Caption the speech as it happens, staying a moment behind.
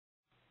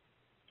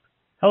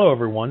Hello,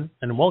 everyone,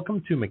 and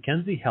welcome to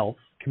Mackenzie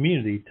Health's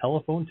Community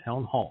Telephone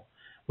Town Hall.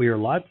 We are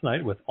live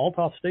tonight with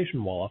Altaf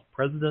Stationwala,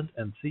 President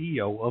and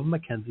CEO of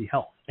Mackenzie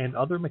Health, and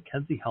other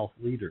Mackenzie Health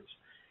leaders.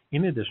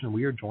 In addition,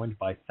 we are joined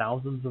by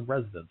thousands of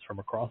residents from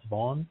across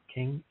Vaughan,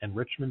 King, and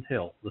Richmond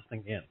Hill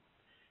listening in.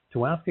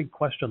 To ask a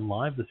question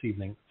live this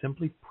evening,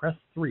 simply press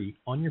 3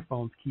 on your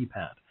phone's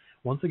keypad.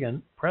 Once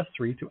again, press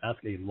 3 to ask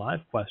a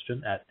live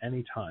question at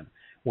any time.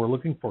 We're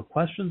looking for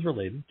questions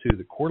related to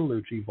the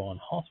Cordalucci Vaughan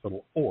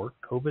Hospital or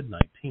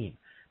COVID-19.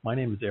 My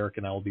name is Eric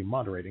and I will be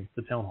moderating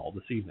the town hall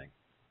this evening.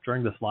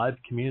 During this live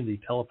community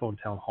telephone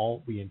town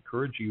hall, we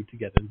encourage you to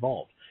get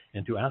involved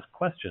and to ask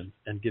questions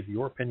and give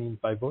your opinion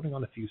by voting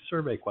on a few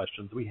survey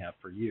questions we have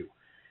for you.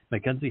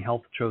 Mackenzie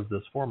Health chose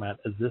this format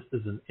as this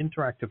is an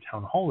interactive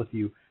town hall with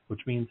you,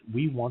 which means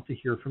we want to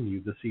hear from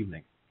you this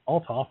evening.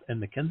 Altaf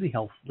and Mackenzie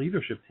Health's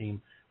leadership team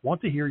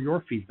want to hear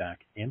your feedback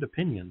and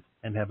opinions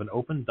and have an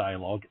open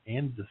dialogue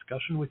and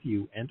discussion with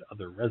you and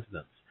other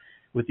residents.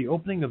 With the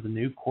opening of the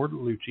new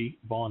Cordalucci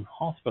Vaughan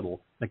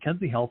Hospital,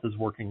 Mackenzie Health is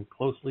working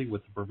closely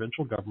with the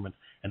provincial government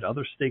and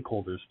other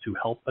stakeholders to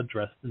help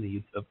address the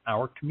needs of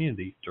our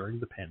community during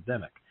the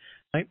pandemic.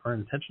 Tonight, our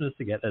intention is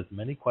to get as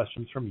many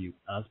questions from you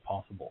as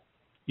possible.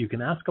 You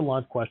can ask a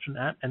live question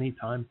at any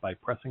time by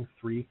pressing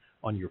 3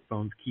 on your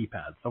phone's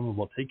keypad. Someone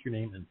will take your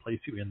name and place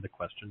you in the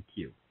question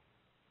queue.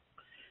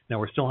 Now,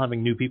 we're still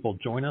having new people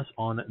join us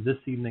on this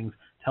evening's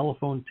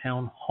Telephone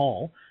Town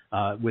Hall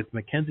with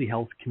Mackenzie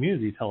Health's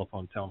Community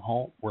Telephone Town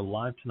Hall. We're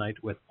live tonight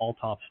with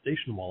Altaf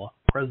Stationwala,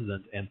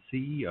 President and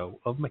CEO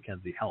of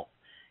Mackenzie Health.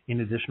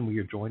 In addition, we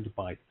are joined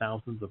by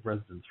thousands of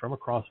residents from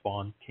across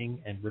Vaughan,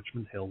 King, and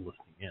Richmond Hill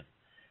listening in.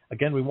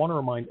 Again, we want to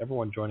remind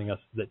everyone joining us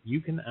that you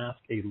can ask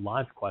a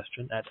live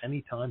question at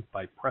any time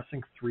by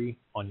pressing 3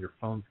 on your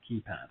phone's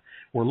keypad.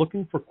 We're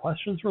looking for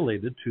questions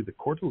related to the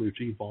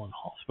Cordalucci Vaughan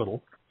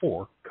Hospital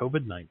or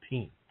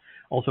COVID-19.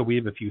 Also, we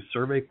have a few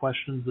survey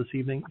questions this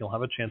evening. You'll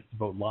have a chance to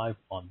vote live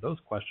on those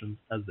questions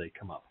as they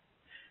come up.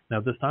 Now,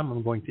 this time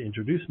I'm going to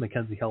introduce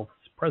Mackenzie Health's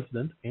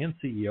President and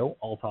CEO,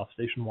 Altaf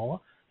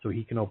Stationwala, so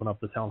he can open up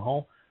the town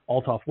hall.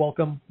 Altaf,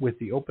 welcome. With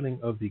the opening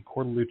of the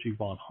Cordalucci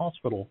Vaughan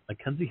Hospital,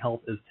 Mackenzie Health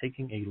is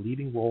taking a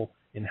leading role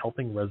in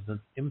helping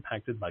residents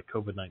impacted by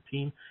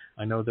COVID-19.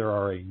 I know there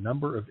are a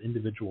number of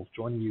individuals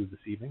joining you this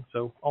evening,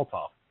 so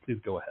Altaf, please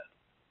go ahead.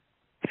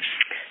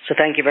 So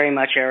thank you very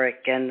much, Eric,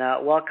 and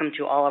welcome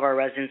to all of our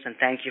residents, and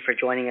thank you for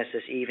joining us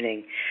this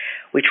evening.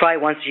 We try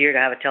once a year to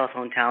have a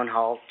telephone town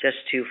hall just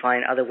to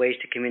find other ways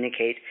to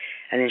communicate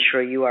and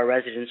ensure you, our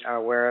residents, are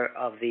aware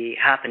of the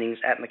happenings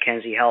at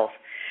Mackenzie Health.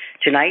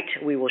 Tonight,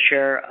 we will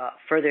share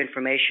further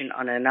information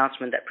on an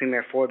announcement that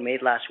Premier Ford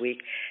made last week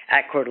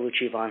at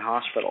Cordalucci Vaughan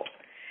Hospital.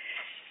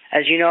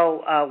 As you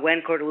know,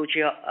 when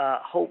Cordalucci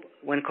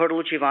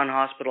Vaughan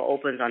Hospital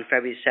opens on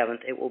February 7th,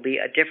 it will be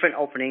a different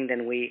opening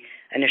than we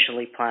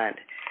initially planned.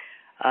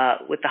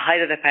 With the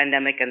height of the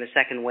pandemic and the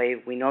second wave,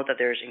 we know that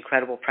there's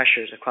incredible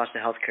pressures across the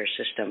healthcare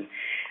system.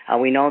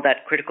 We know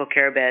that critical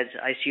care beds,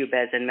 ICU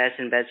beds, and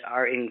medicine beds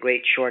are in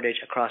great shortage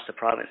across the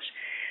province.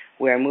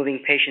 We are moving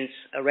patients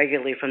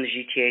regularly from the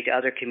GTA to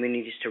other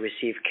communities to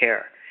receive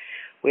care.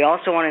 We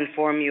also want to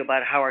inform you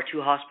about how our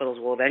two hospitals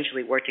will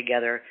eventually work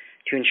together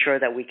to ensure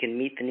that we can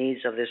meet the needs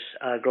of this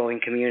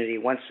growing community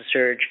once the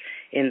surge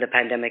in the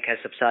pandemic has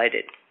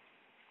subsided.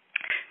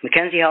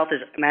 Mackenzie Health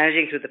is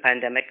managing through the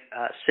pandemic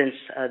since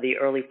the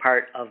early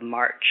part of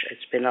March.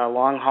 It's been a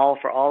long haul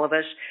for all of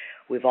us.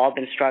 We've all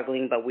been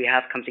struggling, but we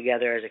have come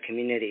together as a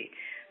community.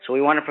 So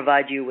we want to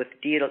provide you with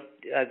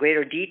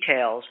greater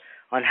details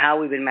on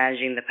how we've been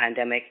managing the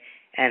pandemic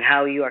and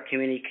how you, our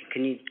community,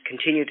 can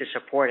continue to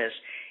support us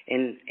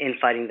in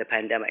fighting the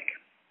pandemic.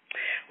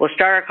 We'll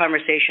start our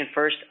conversation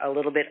first a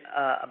little bit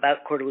about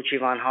Cordalucci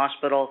Vaughan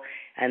Hospital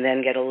and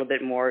then get a little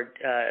bit more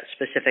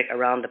specific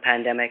around the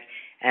pandemic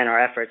and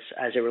our efforts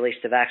as it relates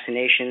to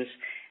vaccinations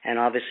and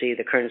obviously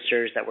the current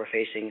surge that we're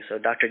facing. So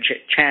Dr.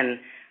 Chen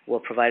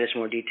will provide us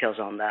more details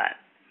on that.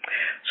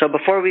 So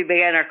before we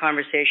begin our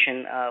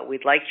conversation,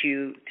 we'd like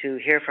you to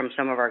hear from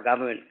some of our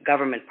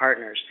government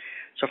partners.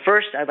 So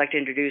first, I'd like to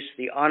introduce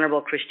the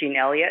Honourable Christine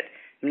Elliott,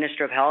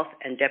 Minister of Health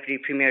and Deputy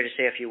Premier, to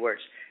say a few words.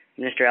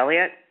 Minister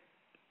Elliott.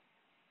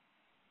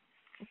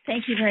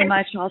 Thank you very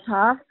much,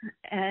 Altaf,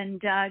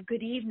 and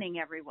good evening,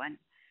 everyone.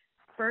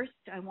 First,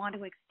 I want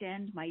to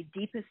extend my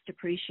deepest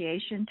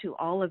appreciation to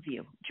all of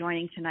you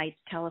joining tonight's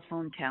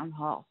telephone town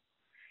hall.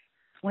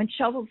 When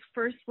shovels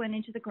first went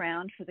into the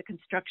ground for the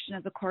construction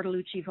of the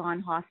Cordalucci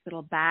Vaughan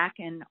Hospital back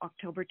in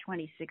October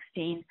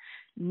 2016,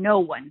 no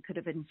one could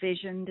have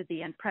envisioned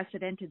the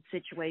unprecedented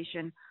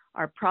situation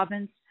our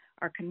province,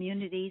 our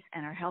communities,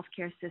 and our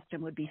healthcare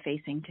system would be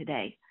facing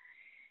today.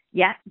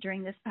 Yet,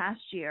 during this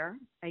past year,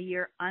 a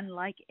year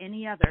unlike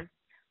any other,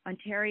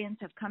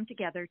 Ontarians have come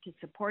together to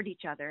support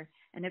each other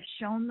and have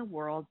shown the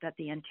world that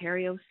the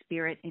Ontario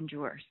spirit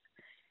endures.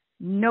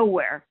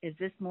 Nowhere is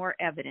this more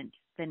evident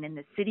than in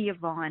the City of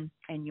Vaughan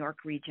and York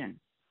region.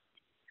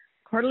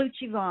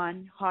 Cordalucci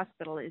Vaughan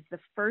Hospital is the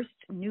first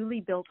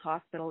newly built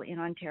hospital in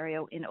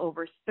Ontario in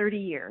over 30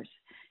 years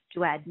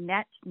to add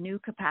net new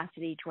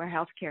capacity to our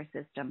healthcare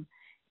system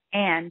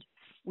And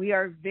we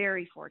are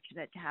very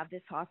fortunate to have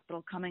this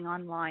hospital coming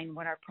online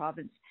when our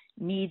province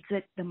needs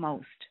it the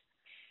most.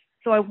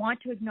 So I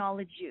want to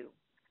acknowledge you,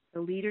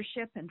 the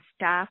leadership and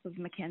staff of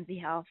Mackenzie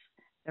Health,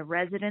 the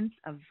residents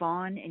of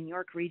Vaughan and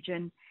York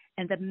Region,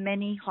 and the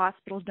many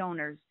hospital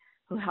donors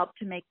who helped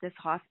to make this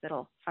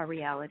hospital a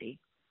reality.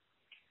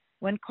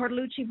 When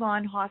Cortellucci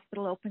Vaughan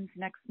Hospital opens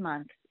next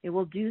month, it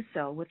will do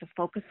so with a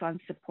focus on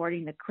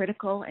supporting the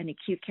critical and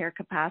acute care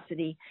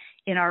capacity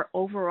in our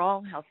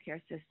overall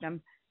healthcare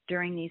system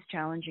during these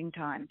challenging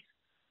times.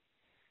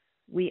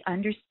 We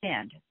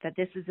understand that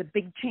this is a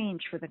big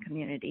change for the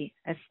community,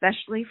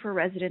 especially for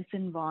residents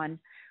in Vaughan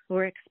who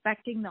are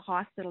expecting the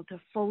hospital to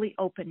fully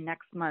open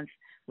next month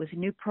with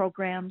new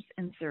programs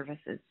and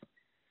services.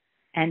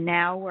 And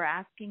now we're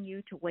asking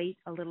you to wait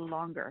a little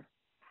longer.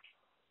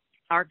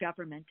 Our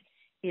government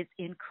is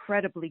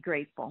incredibly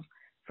grateful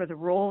for the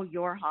role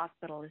your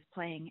hospital is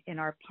playing in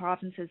our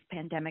province's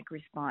pandemic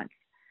response.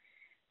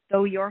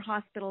 Though your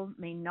hospital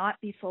may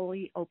not be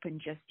fully open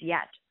just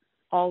yet,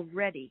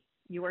 already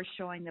you are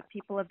showing the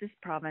people of this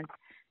province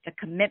the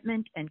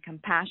commitment and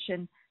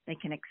compassion they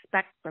can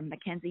expect from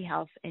Mackenzie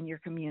Health and your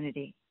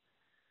community.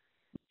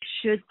 You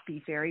should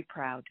be very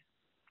proud.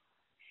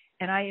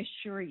 And I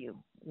assure you,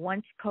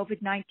 once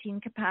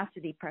COVID-19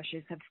 capacity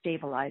pressures have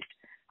stabilized,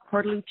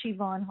 Cortellucci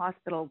Vaughan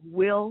Hospital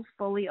will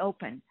fully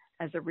open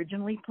as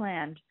originally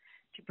planned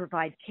to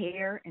provide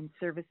care and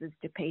services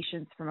to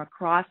patients from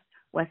across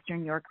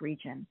Western York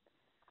Region.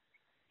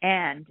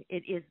 And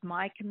it is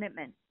my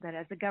commitment that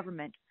as a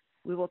government,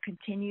 we will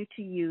continue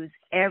to use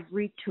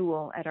every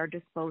tool at our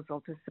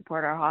disposal to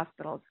support our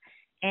hospitals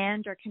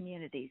and our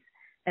communities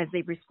as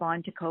they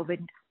respond to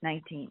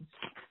COVID-19.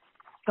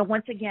 So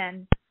once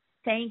again,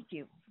 thank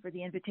you for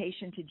the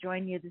invitation to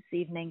join you this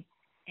evening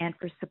and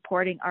for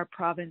supporting our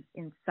province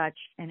in such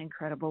an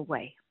incredible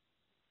way.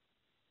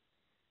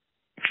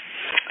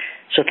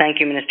 So thank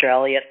you, Minister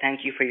Elliott.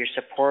 Thank you for your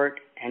support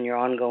and your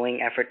ongoing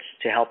efforts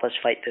to help us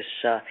fight this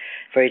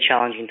very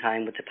challenging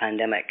time with the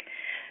pandemic.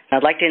 And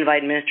I'd like to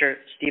invite Minister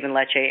Stephen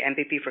Lecce,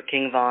 MPP for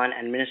King Vaughan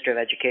and Minister of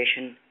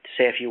Education, to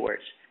say a few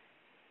words.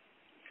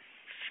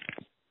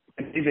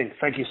 Good evening.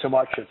 Thank you so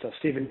much. It's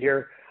Stephen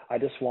here. I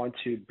just want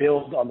to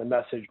build on the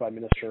message by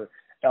Minister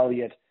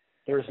Elliott.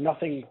 There is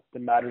nothing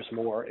that matters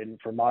more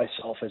for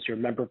myself as your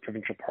member of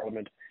provincial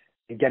parliament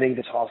in getting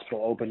this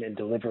hospital open and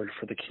delivered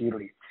for the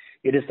community.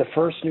 It is the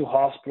first new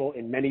hospital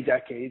in many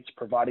decades,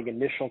 providing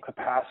initial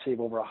capacity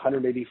of over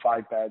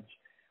 185 beds,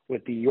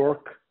 with the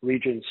York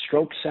Region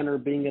Stroke Center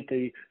being at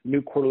the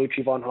new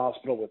Cortellucci Vaughan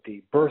Hospital, with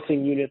the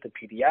birthing unit, the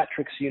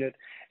pediatrics unit,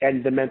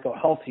 and the mental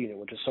health unit,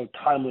 which is so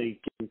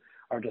timely given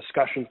our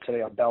discussions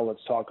today on Bell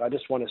Let's Talk. I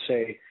just want to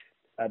say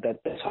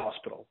that this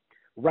hospital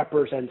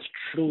represents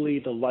truly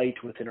the light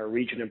within our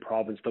region and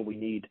province that we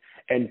need.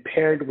 And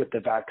paired with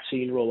the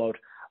vaccine rollout,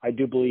 I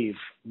do believe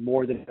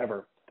more than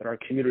ever that our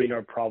community and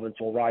our province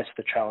will rise to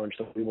the challenge,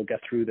 that we will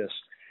get through this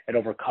and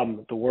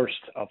overcome the worst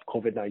of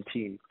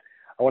COVID-19.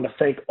 I want to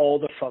thank all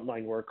the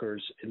frontline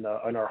workers in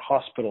our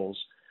hospitals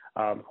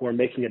who are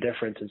making a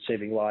difference in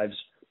saving lives.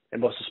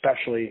 And most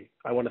especially,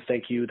 I want to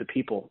thank you, the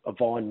people of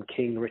Vaughan,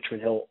 King,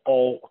 Richmond Hill,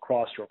 all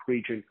across York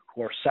Region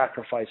who are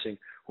sacrificing,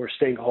 who are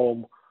staying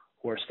home,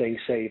 who are staying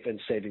safe and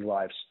saving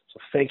lives. So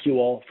thank you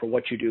all for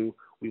what you do.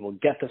 We will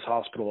get this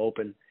hospital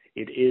open.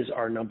 It is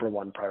our number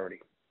one priority.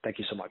 Thank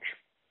you so much.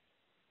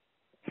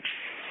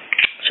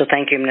 So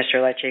thank you, Minister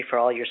Lecce, for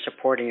all your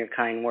support and your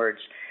kind words.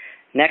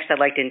 Next, I'd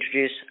like to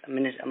introduce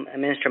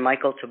Minister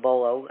Michael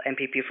Tobolo,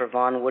 MPP for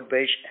Vaughan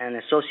Woodbridge and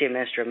Associate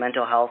Minister of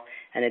Mental Health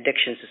and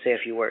Addictions, to say a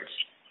few words.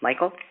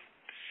 Michael?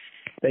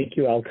 Thank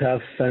you,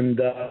 Altaf. And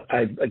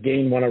I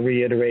again want to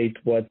reiterate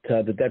what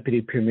the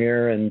Deputy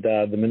Premier and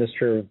the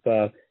Minister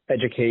of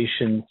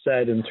Education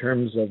said in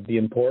terms of the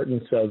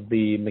importance of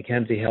the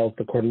Mackenzie Health,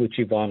 the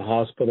Cortellucci Vaughan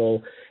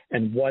Hospital,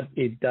 and what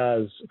it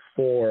does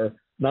for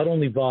not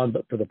only Vaughan,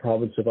 but for the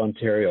province of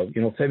Ontario.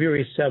 You know,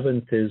 February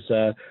 7th is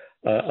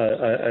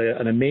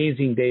an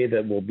amazing day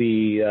that will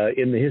be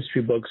in the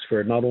history books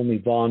for not only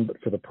Vaughan,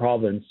 but for the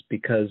province,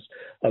 because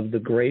of the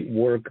great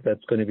work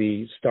that's going to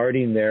be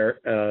starting there,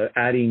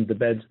 adding the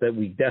beds that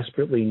we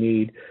desperately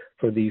need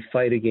for the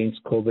fight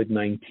against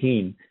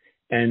COVID-19.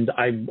 And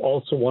I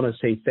also want to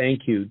say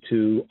thank you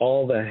to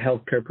all the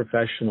healthcare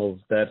professionals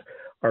that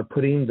are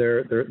putting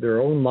their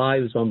own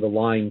lives on the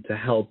line to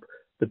help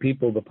the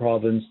people of the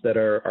province that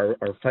are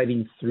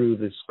fighting through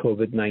this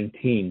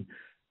COVID-19.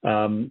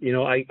 You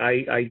know,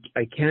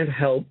 I can't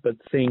help but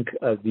think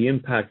of the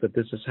impact that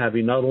this is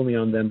having not only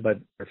on them, but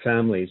their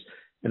families.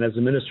 And as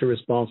the Minister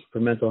responsible for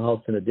mental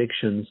health and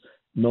addictions,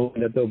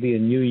 knowing that there'll be a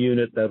new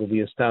unit that will be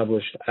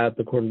established at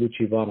the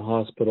Cortellucci Vaughan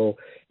Hospital,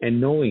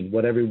 and knowing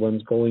what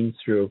everyone's going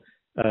through,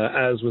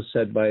 as was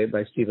said by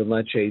Stephen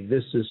Lecce,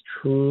 this is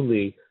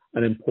truly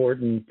an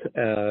important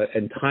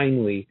and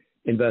timely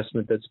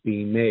investment that's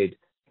being made.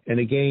 And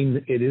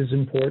again, it is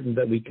important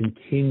that we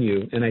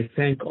continue, and I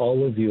thank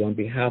all of you on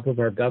behalf of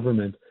our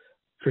government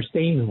for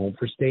staying home,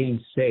 for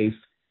staying safe,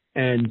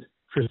 and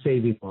for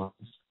saving lives.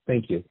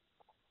 Thank you.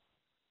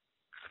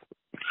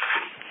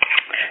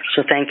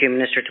 So thank you,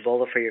 Minister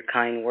Tabola, for your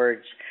kind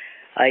words.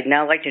 I'd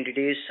now like to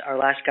introduce our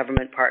last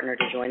government partner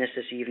to join us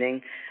this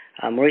evening,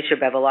 Mauricio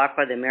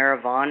Bevilacqua, the Mayor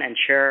of Vaughan and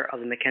Chair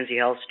of the Mackenzie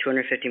Health's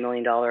 $250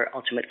 million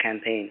Ultimate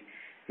Campaign.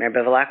 Mayor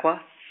Bevilacqua?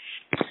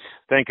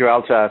 Thank you,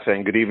 Altaf,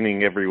 and good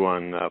evening,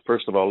 everyone.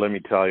 First of all, let me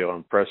tell you how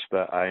impressed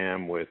I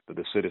am with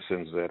the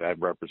citizens that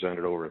I've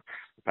represented over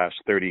the past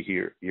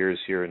 30 years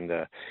here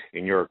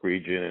in York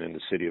Region and in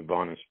the city of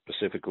Vaughan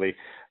specifically.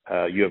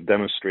 You have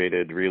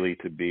demonstrated really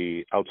to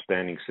be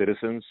outstanding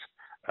citizens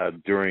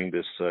during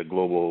this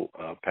global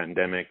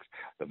pandemic.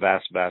 The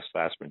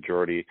vast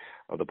majority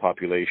of the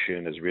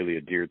population has really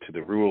adhered to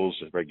the rules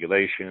and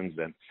regulations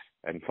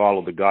and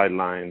followed the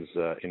guidelines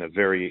in a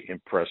very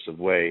impressive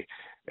way.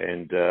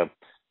 And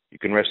you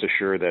can rest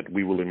assured that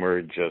we will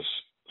emerge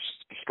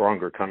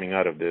stronger coming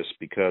out of this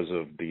because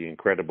of the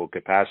incredible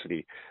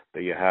capacity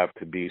that you have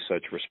to be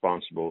such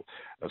responsible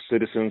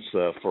citizens.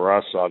 For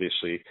us,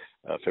 obviously,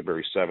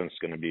 February 7th is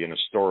going to be an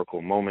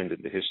historical moment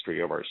in the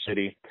history of our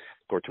city.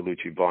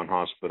 Cortellucci Vaughan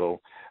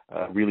Hospital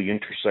really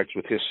intersects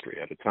with history.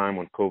 At a time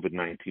when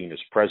COVID-19 is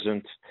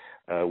present,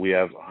 we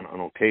have on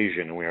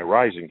occasion, and we are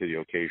rising to the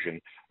occasion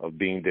of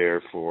being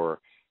there for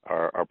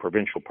our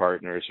provincial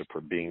partners, or for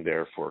being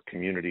there for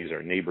communities,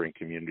 our neighboring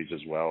communities as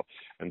well.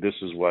 And this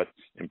is what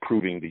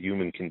improving the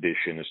human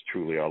condition is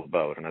truly all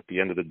about. And at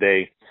the end of the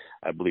day,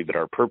 I believe that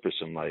our purpose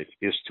in life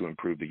is to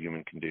improve the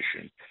human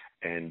condition.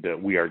 And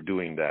we are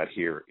doing that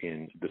here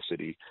in the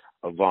city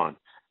of Vaughan.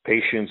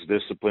 Patience,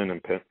 discipline,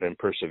 and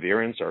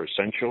perseverance are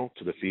essential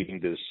to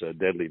defeating this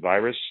deadly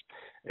virus.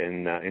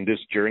 And in this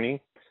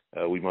journey,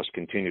 we must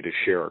continue to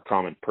share our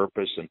common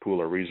purpose and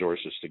pool our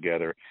resources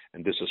together.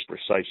 And this is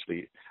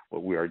precisely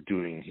what we are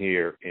doing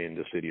here in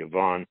the city of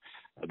Vaughan.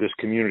 This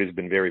community has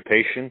been very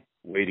patient,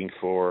 waiting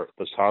for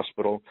this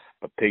hospital,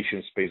 but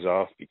patience pays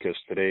off because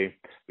today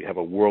we have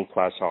a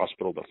world-class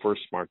hospital, the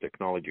first smart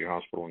technology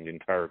hospital in the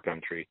entire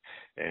country.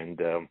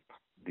 And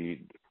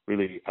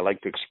really, I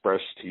like to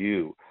express to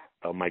you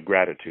my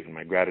gratitude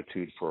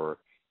for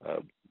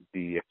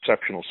the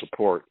exceptional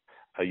support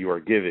you are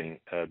giving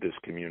this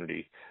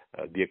community,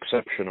 the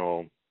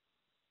exceptional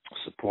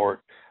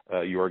support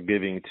you are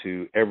giving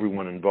to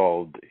everyone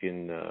involved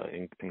in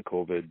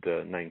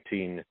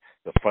COVID-19,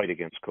 the fight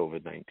against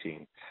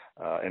COVID-19.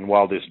 And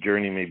while this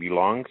journey may be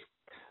long,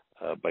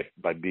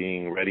 by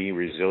being ready,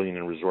 resilient,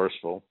 and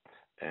resourceful,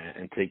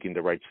 and taking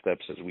the right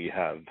steps as we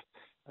have,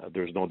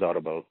 there's no doubt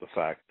about the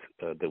fact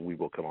that we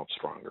will come out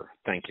stronger.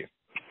 Thank you.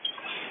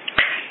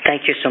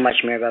 Thank you so much,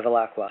 Mayor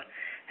Bevilacqua.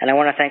 And I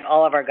want to thank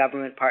all of our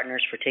government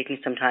partners for taking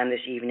some time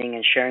this evening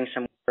and sharing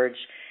some words,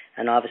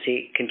 and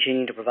obviously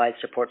continuing to provide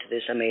support to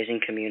this amazing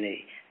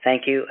community.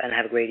 Thank you, and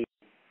have a great evening.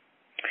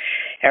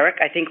 Eric,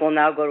 I think we'll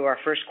now go to our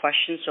first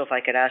question, so if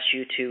I could ask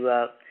you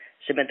to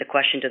submit the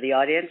question to the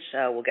audience,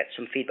 we'll get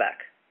some feedback.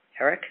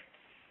 Eric?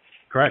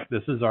 Correct.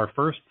 This is our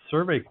first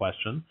survey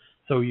question,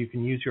 so you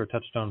can use your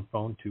touchtone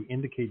phone to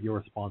indicate your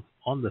response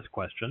on this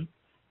question.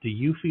 Do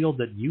you feel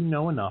that you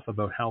know enough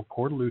about how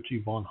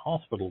Cortellucci Vaughan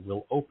Hospital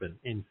will open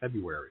in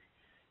February?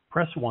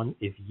 Press 1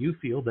 if you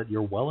feel that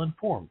you're well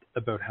informed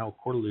about how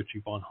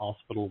Cortellucci Vaughan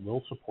Hospital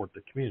will support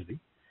the community.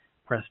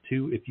 Press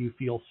 2 if you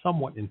feel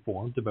somewhat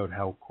informed about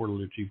how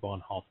Cortellucci Vaughan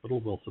Hospital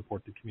will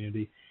support the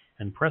community.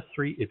 And press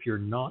 3 if you're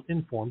not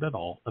informed at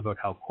all about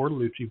how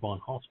Cortellucci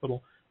Vaughan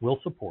Hospital will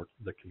support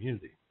the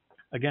community.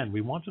 Again, we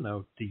want to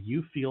know, do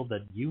you feel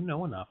that you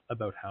know enough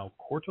about how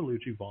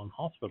Cortellucci Vaughan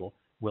Hospital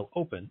will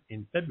open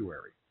in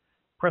February?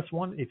 Press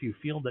 1 if you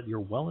feel that you're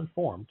well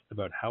informed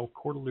about how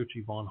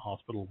Cortellucci Vaughan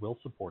Hospital will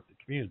support the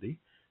community.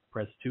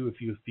 Press 2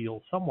 if you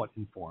feel somewhat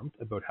informed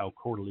about how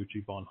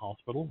Cortellucci Vaughan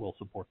Hospital will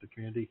support the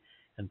community.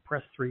 And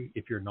press 3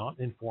 if you're not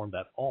informed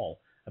at all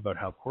about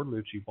how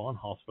Cortellucci Vaughan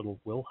Hospital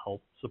will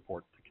help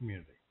support the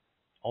community.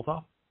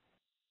 Altaf?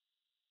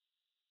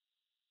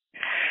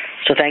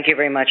 So thank you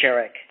very much,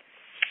 Eric.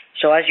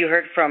 So as you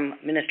heard from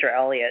Minister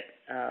Elliott,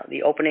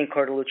 the opening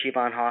Cortellucci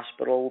Vaughan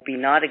Hospital will be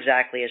not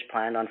exactly as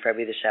planned on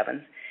February the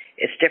 7th.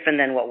 It's different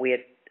than what we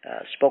had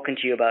spoken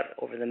to you about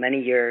over the many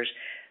years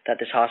that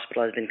this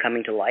hospital has been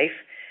coming to life.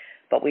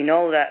 But we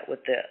know that with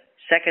the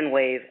second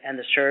wave and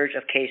the surge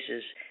of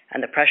cases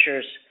and the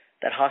pressures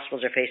that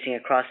hospitals are facing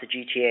across the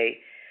GTA,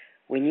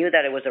 we knew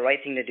that it was the right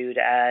thing to do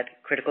to add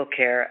critical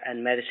care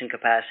and medicine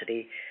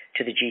capacity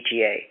to the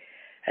GTA.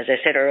 As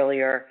I said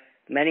earlier,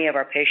 many of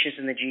our patients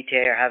in the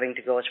GTA are having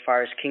to go as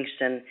far as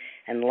Kingston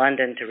and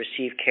London to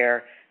receive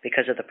care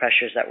because of the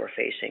pressures that we're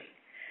facing.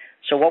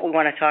 So what we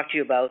want to talk to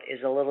you about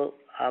is a little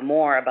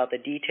more about the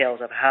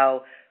details of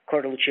how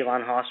Cortellucci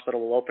Vaughan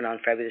Hospital will open on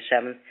February the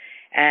 7th,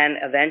 and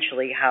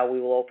eventually how we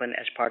will open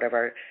as part of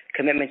our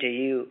commitment to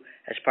you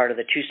as part of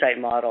the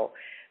two-site model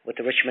with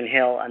the Richmond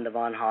Hill and the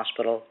Vaughan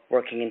Hospital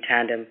working in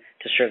tandem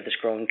to serve this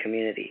growing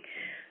community.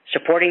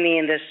 Supporting me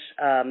in this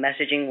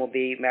messaging will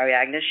be Mary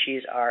Agnes.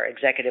 She's our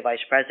Executive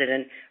Vice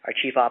President, our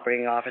Chief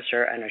Operating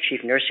Officer, and our Chief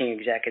Nursing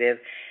Executive,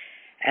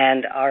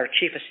 and our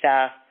Chief of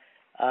Staff,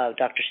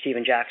 Dr.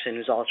 Stephen Jackson,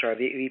 who's also our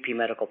VP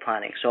Medical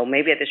Planning. So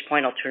maybe at this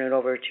point I'll turn it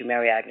over to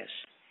Mary Agnes.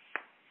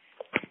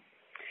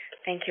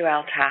 Thank you,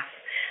 Altaf.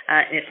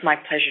 and it's my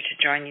pleasure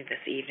to join you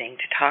this evening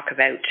to talk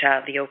about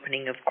the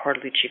opening of Coeur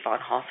Vaughan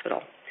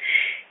Hospital.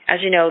 As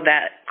you know,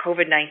 that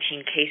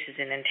COVID-19 cases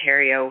in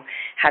Ontario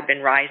have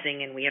been rising,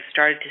 and we have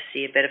started to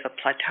see a bit of a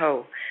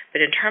plateau.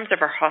 But in terms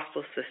of our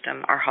hospital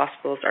system, our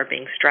hospitals are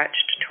being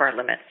stretched to our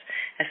limits,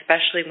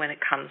 especially when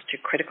it comes to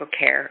critical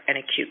care and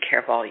acute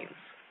care volumes.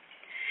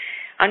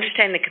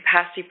 Understanding the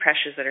capacity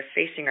pressures that are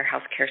facing our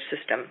healthcare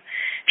system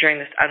during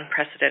this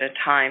unprecedented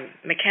time,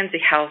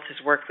 Mackenzie Health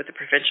has worked with the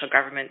provincial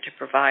government to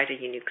provide a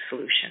unique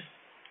solution.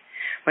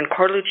 When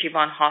Coeur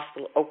Vaughan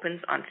Hospital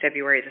opens on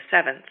February the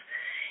 7th,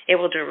 it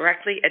will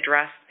directly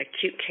address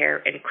acute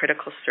care and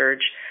critical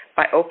surge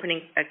by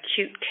opening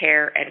acute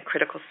care and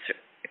critical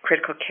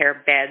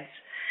care beds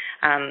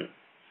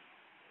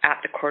at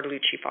the Coeur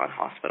Vaughan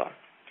Hospital.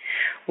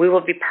 We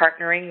will be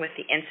partnering with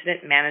the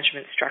incident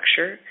management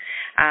structure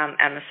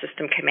and the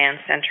system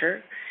command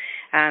center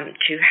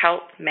to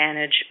help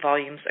manage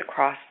volumes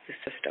across the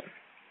system.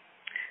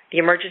 The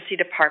emergency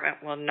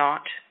department will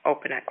not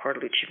open at Coeur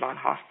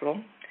Vaughan Hospital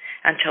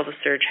until the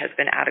surge has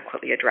been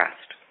adequately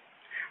addressed.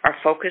 Our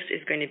focus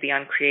is going to be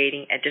on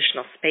creating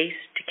additional space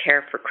to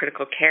care for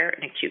critical care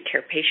and acute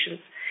care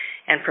patients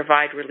and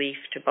provide relief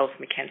to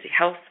both Mackenzie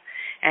Health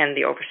and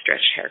the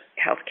overstretched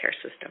healthcare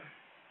system.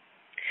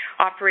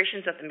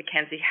 Operations at the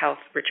Mackenzie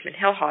Health Richmond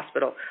Hill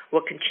Hospital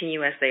will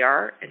continue as they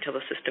are until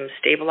the system is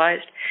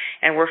stabilized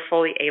and we're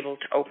fully able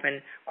to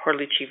open Coeur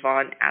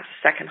Vaughan as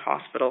a second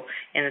hospital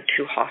in a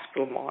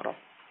two-hospital model.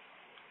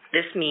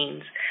 This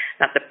means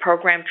that the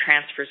program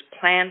transfers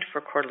planned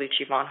for Coeur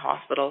Vaughan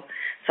Hospital,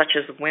 such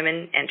as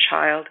women and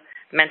child,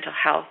 mental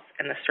health,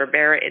 and the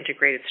Sorbera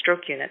Integrated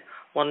Stroke Unit,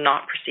 will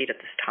not proceed at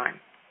this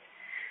time.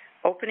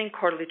 Opening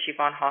Coeur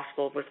Vaughan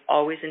Hospital was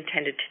always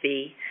intended to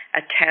be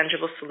a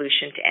tangible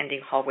solution to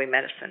ending hallway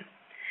medicine.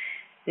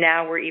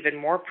 Now we're even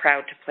more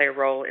proud to play a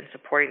role in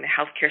supporting the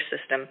healthcare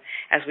system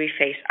as we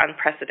face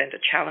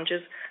unprecedented challenges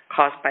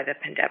caused by the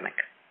pandemic.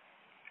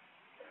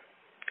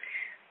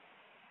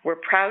 We're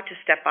proud to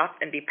step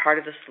up and be part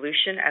of the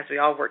solution as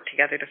we all work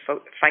together to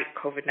fight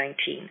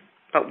COVID-19.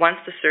 But once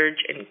the surge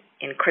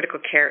in critical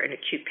care and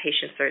acute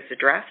patients is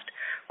addressed,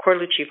 Coeur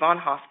Vaughan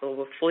Hospital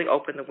will fully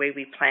open the way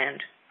we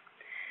planned.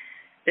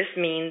 This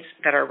means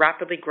that our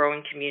rapidly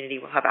growing community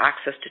will have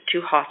access to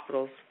two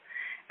hospitals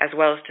as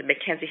well as to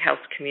Mackenzie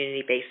Health's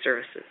community-based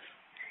services.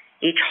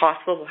 Each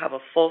hospital will have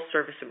a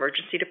full-service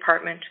emergency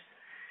department,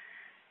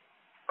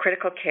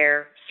 critical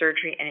care,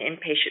 surgery, and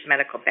inpatient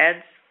medical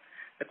beds.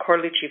 The Coeur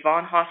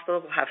Vaughan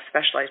Hospital will have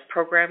specialized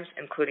programs,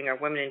 including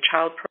our Women and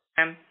Child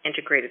program,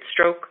 integrated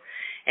stroke,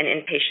 and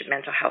inpatient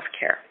mental health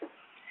care.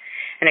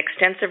 An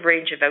extensive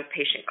range of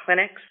outpatient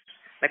clinics,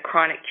 the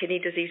chronic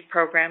kidney disease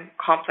program,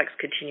 complex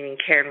continuing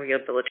care and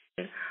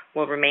rehabilitation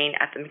will remain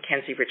at the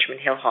Mackenzie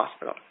Richmond Hill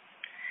Hospital.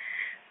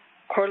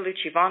 Coeur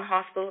Vaughan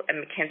Hospital and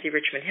Mackenzie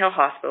Richmond Hill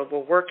Hospital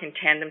will work in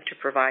tandem to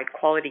provide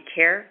quality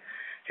care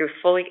through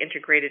fully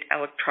integrated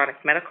electronic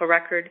medical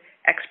record,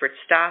 expert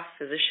staff,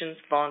 physicians,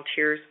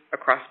 volunteers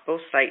across both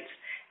sites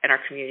and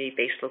our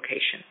community-based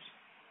locations.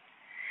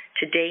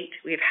 To date,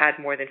 we have had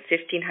more than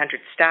 1,500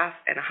 staff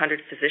and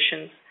 100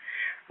 physicians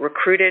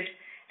recruited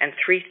and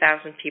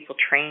 3,000 people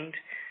trained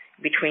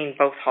between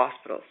both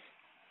hospitals.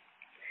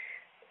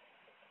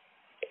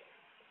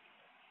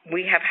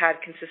 We have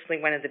had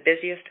consistently one of the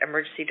busiest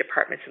emergency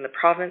departments in the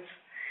province,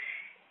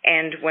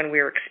 and when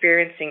we were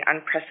experiencing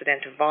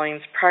unprecedented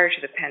volumes prior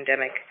to the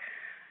pandemic,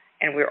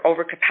 and we were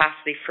over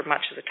capacity for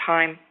much of the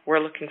time, we're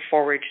looking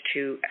forward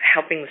to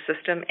helping the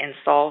system and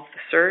solve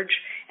the surge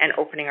and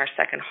opening our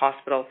second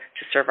hospital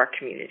to serve our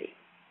community.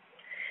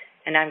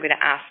 And I'm going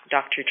to ask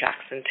Dr.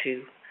 Jackson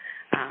to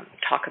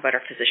talk about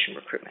our physician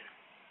recruitment.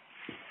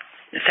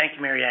 Thank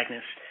you, Mary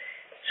Agnes.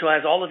 So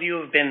as all of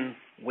you have been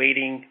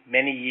waiting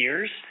many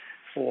years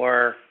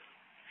for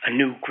a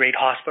new great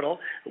hospital,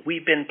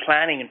 we've been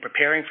planning and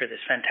preparing for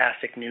this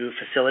fantastic new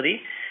facility.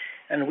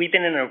 And we've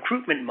been in a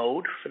recruitment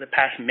mode for the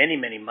past many,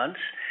 many months.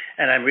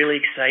 And I'm really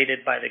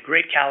excited by the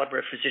great caliber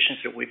of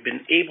physicians that we've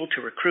been able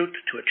to recruit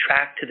to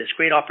attract to this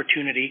great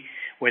opportunity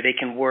where they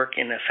can work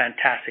in a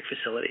fantastic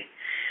facility.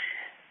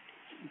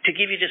 To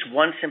give you just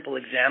one simple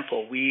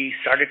example, we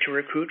started to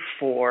recruit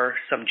for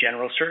some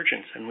general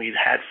surgeons, and we've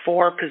had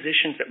 4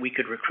 positions that we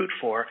could recruit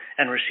for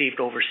and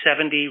received over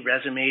 70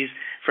 resumes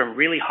from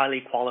really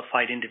highly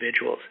qualified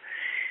individuals.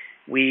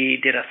 We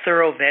did a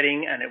thorough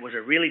vetting, and it was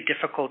a really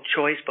difficult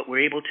choice, but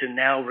we're able to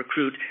now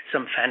recruit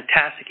some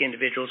fantastic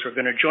individuals who are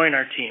going to join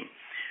our team.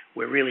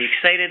 We're really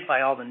excited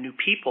by all the new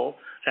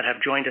people that have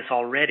joined us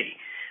already.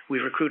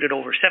 We've recruited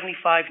over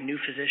 75 new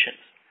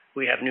physicians.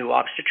 We have new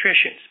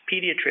obstetricians,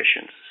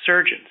 pediatricians,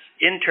 surgeons,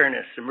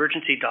 internists,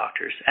 emergency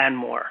doctors, and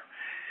more.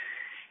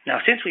 Now,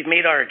 since we've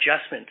made our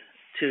adjustment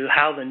to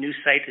how the new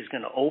site is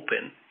going to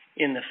open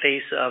in the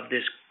face of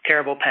this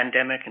terrible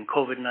pandemic and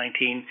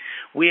COVID-19,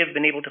 we have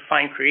been able to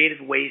find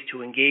creative ways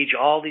to engage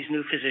all these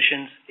new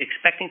physicians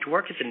expecting to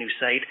work at the new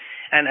site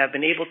and have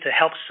been able to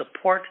help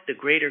support the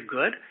greater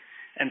good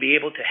and be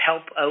able to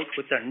help out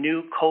with our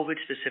new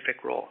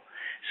COVID-specific role.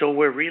 So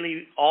we're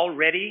really all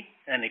ready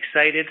and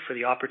excited for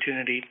the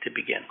opportunity to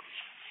begin.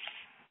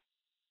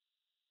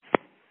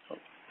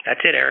 That's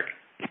it, Eric.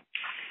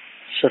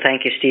 So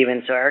thank you,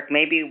 Stephen. So Eric,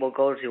 maybe we'll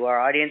go to our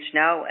audience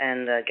now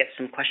and get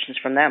some questions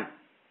from them.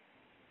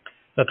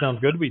 That sounds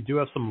good. We do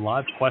have some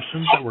live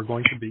questions that we're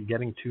going to be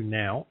getting to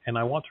now. And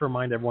I want to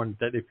remind everyone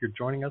that if you're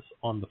joining us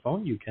on the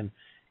phone, you can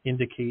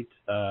indicate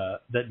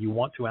that you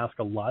want to ask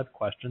a live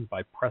question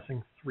by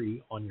pressing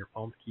 3 on your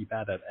phone's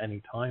keypad at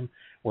any time.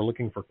 We're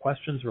looking for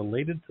questions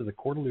related to the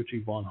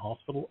Cortellucci Vaughan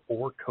Hospital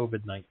or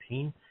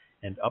COVID-19.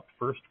 And up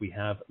first, we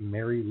have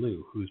Mary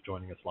Lou, who's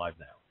joining us live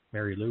now.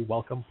 Mary Lou,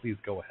 welcome. Please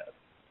go ahead.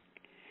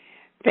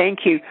 Thank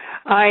you.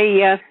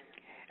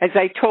 As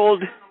I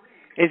told,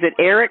 is it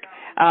Eric,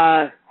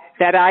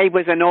 that I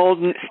was an old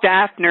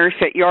staff nurse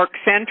at York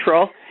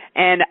Central,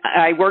 and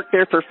I worked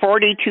there for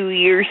 42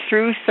 years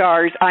through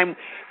SARS. I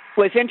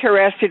was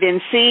interested in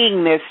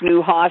seeing this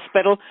new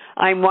hospital.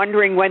 I'm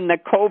wondering when the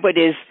COVID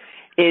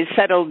is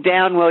settled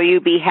down, will you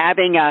be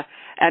having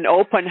an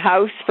open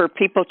house for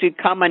people to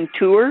come and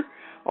tour,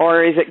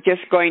 or is it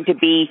just going to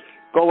be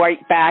go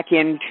right back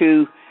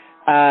into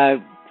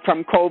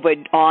from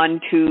COVID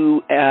on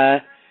to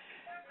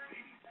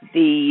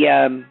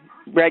the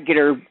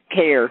regular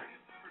care?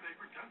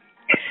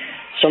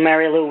 So,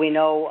 Mary Lou, we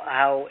know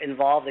how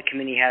involved the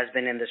community has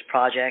been in this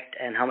project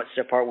and how much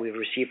support we've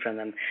received from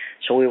them.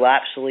 So we will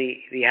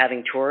absolutely be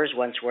having tours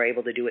once we're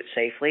able to do it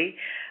safely.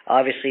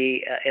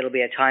 Obviously, it'll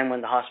be a time when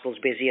the hospital's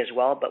busy as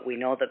well, but we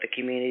know that the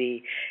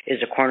community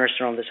is a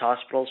cornerstone of this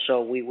hospital,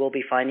 so we will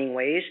be finding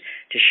ways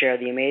to share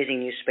the amazing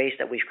new space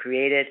that we've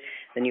created,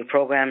 the new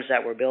programs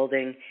that we're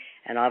building,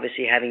 and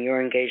obviously having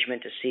your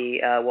engagement to see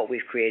what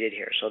we've created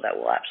here. So that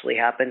will absolutely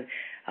happen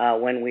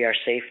when we are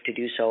safe to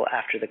do so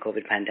after the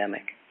COVID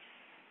pandemic.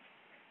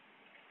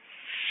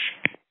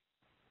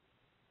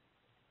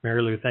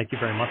 Mary Lou, thank you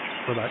very much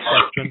for that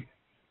question.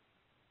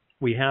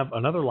 We have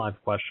another live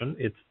question.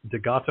 It's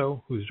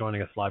Degato, who's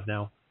joining us live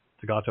now.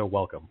 Degato,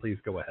 welcome. Please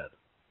go ahead.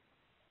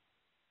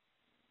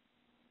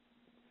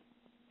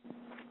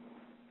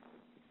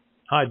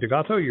 Hi,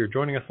 Degato, you're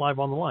joining us live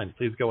on the line.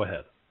 Please go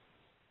ahead.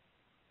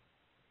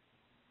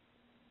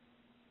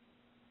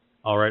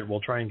 All right,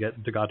 we'll try and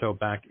get Degato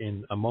back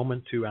in a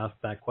moment to ask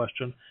that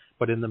question.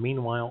 But in the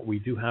meanwhile, we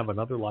do have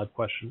another live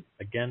question.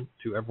 Again,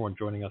 to everyone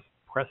joining us,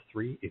 press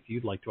 3 if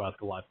you'd like to ask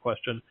a live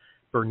question.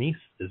 Bernice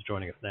is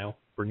joining us now.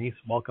 Bernice,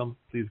 welcome.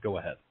 Please go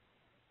ahead.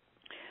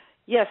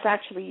 Yes,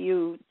 actually,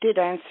 you did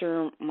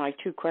answer my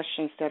 2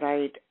 questions that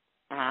I'd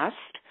asked,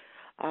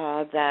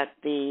 that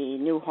the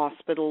new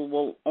hospital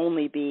will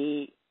only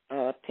be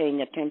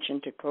paying attention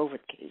to COVID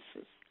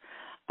cases,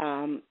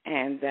 and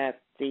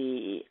that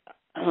the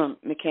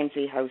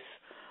Mackenzie House,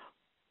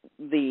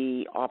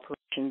 the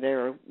operation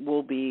there,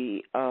 will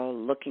be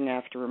looking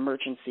after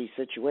emergency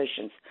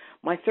situations.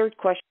 My third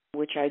question,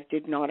 which I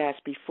did not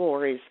ask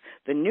before, is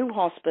the new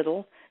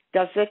hospital,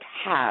 does it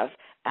have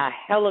a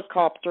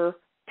helicopter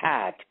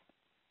pad?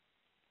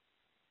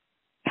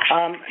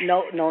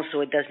 No, so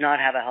it does not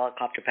have a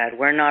helicopter pad.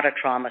 We're not a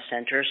trauma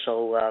center,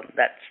 so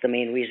that's the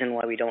main reason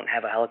why we don't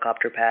have a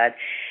helicopter pad.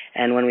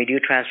 And when we do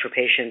transfer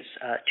patients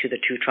to the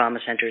 2 trauma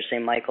centers,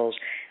 St. Michael's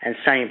and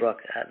Sunnybrook,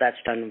 that's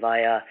done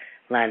via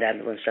land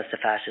ambulance. That's the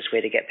fastest way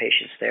to get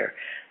patients there.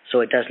 So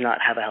it does not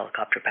have a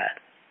helicopter pad.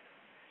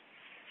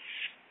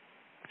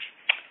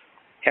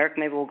 Eric,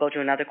 maybe we'll go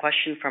to another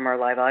question from our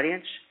live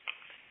audience.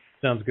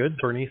 Sounds good.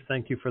 Bernice,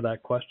 thank you for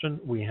that question.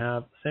 We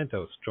have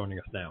Santos joining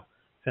us now.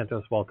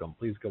 Santos, welcome.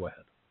 Please go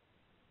ahead.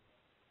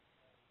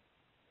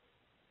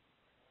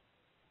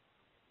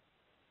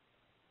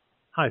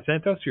 Hi,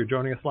 Santos. You're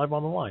joining us live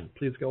on the line.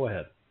 Please go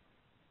ahead.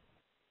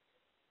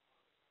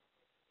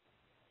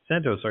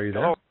 Santos, are you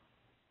there? Hello.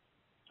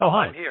 Oh,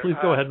 hi. I'm here. Please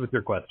go ahead with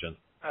your question.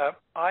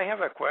 I have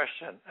a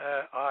question.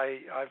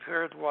 I've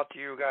heard what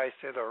you guys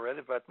said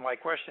already, but my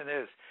question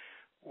is,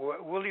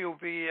 will you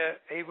be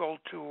able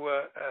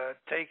to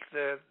take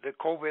the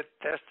COVID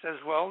test as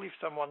well if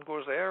someone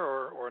goes there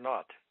or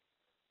not?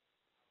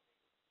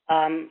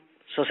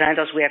 So,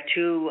 Santos, we have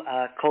 2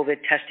 COVID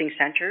testing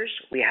centers.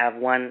 We have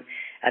one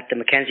at the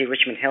Mackenzie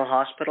Richmond Hill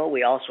Hospital.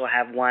 We also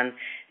have one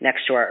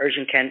next to our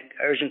urgent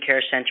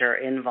care center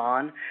in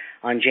Vaughan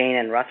on Jane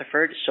and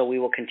Rutherford. So we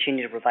will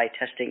continue to provide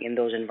testing in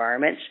those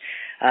environments.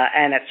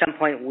 And at some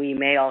point, we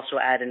may also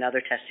add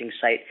another testing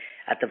site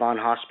at the Vaughan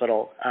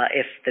Hospital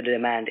if the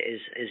demand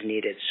is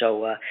needed.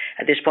 So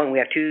at this point, we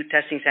have 2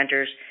 testing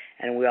centers,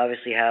 and we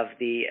obviously have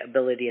the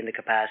ability and the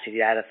capacity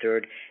to add a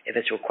third if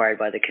it's required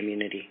by the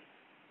community.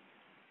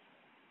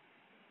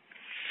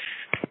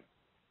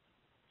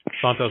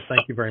 Santos,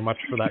 thank you very much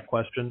for that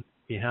question.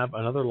 We have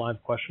another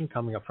live question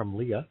coming up from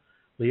Leah.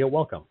 Leah,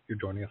 welcome. You're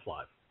joining us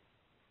live.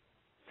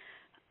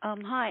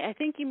 Hi. I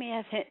think you may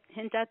have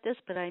hinted at this,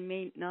 but I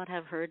may not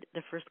have heard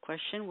the first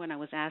question when I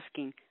was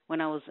talking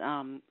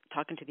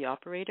to the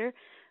operator.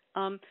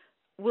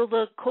 Will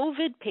the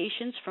COVID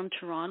patients from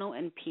Toronto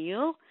and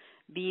Peel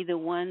be the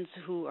ones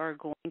who are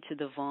going to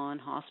the Vaughan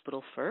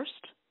Hospital first,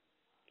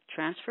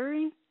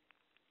 transferring?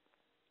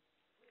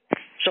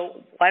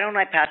 So why don't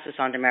I pass this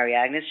on to Mary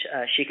Agnes?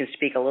 She can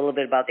speak a little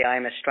bit about the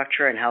IMS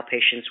structure and how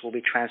patients will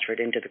be transferred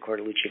into the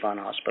Cortellucci Vaughan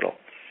Hospital.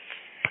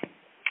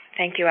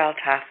 Thank you,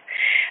 Altaf.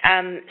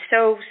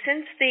 So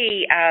since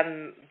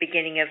the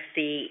beginning of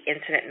the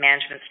incident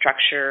management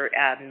structure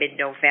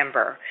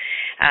mid-November,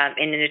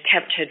 in an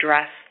attempt to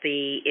address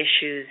the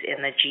issues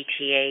in the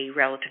GTA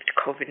relative to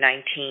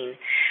COVID-19,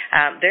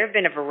 there have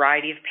been a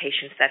variety of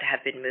patients that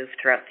have been moved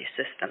throughout the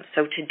system.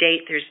 So to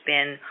date, there's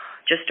been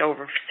just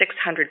over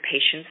 600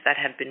 patients that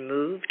have been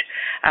moved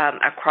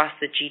across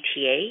the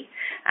GTA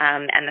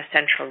and the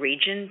central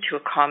region to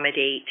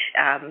accommodate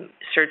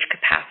surge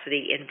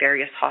capacity in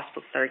various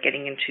hospitals that are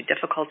getting into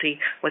difficulty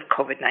with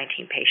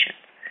COVID-19 patients.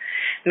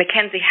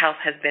 Mackenzie Health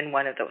has been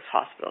one of those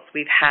hospitals.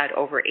 We've had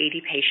over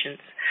 80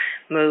 patients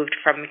moved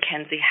from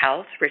Mackenzie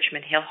Health,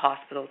 Richmond Hill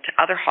Hospital, to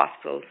other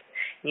hospitals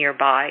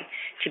nearby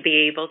to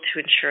be able to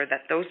ensure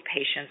that those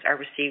patients are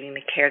receiving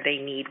the care they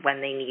need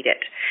when they need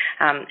it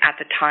at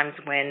the times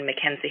when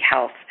Mackenzie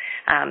Health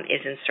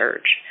is in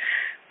surge.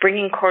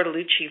 Bringing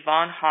Cortellucci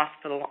Vaughan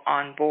Hospital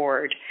on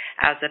board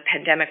as a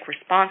pandemic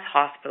response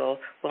hospital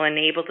will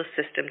enable the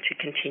system to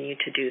continue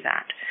to do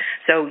that.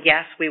 So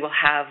yes, we will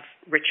have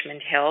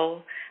Richmond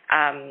Hill,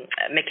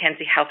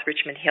 Mackenzie Health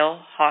Richmond Hill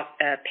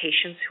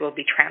patients who will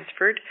be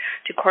transferred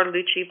to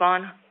Cortellucci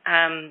Vaughan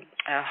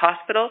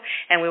Hospital,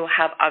 and we will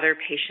have other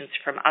patients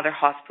from other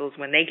hospitals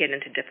when they get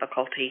into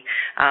difficulty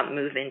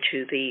move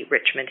into the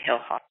Richmond Hill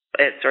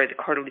the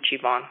Cortellucci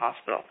Vaughan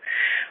Hospital.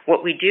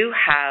 What we do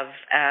have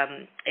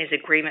is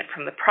agreement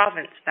from the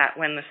province that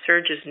when the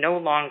surge is no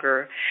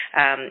longer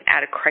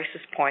at a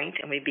crisis point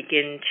and we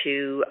begin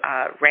to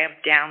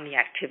ramp down the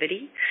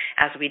activity,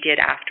 as we did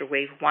after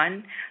Wave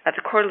 1, that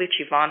the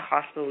Cortellucci Vaughan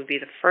Hospital would be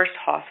the first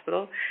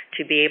hospital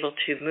to be able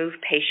to move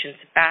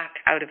patients back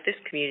out of this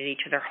community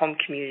to their home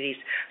communities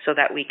so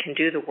that we can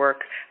do the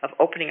work of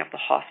opening up the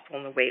hospital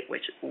in the way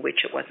which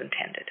it was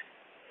intended.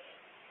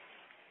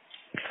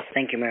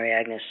 Thank you, Mary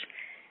Agnes.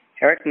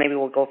 Eric, maybe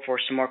we'll go for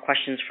some more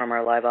questions from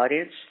our live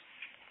audience.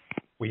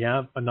 We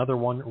have another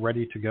one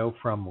ready to go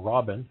from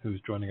Robin,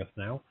 who's joining us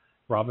now.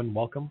 Robin,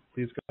 welcome.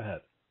 Please go ahead.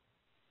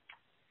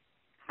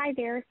 Hi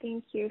there.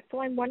 Thank you.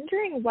 So I'm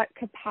wondering what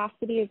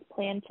capacity is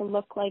planned to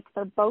look like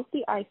for both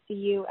the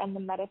ICU and the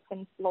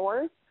medicine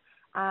floors.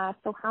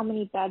 So how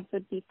many beds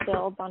would be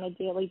filled on a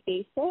daily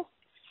basis?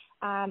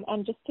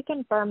 And just to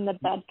confirm the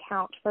bed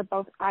count for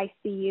both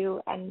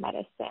ICU and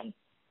medicine.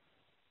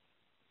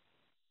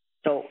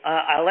 So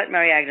I'll let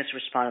Mary Agnes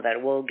respond to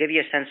that. We'll give you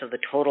a sense of the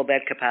total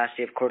bed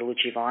capacity of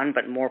Cortellucci Vaughan,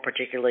 but more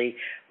particularly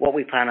what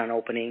we plan on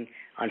opening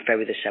on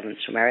February the 7th.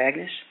 So Mary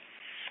Agnes?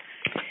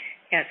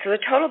 Yeah, so the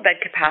total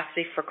bed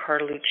capacity for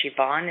Cortellucci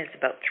Vaughan is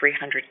about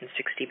 360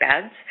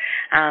 beds,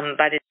 and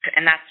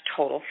that's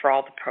total for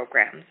all the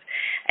programs.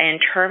 In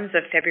terms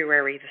of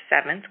February the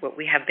 7th, what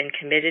we have been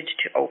committed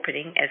to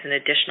opening is an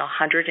additional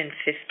 150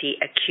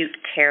 acute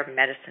care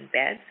medicine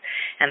beds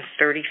and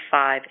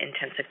 35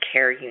 intensive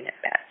care unit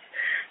beds.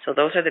 So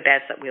those are the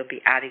beds that we'll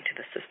be adding to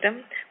the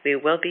system. We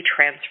will be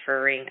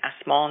transferring a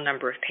small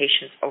number of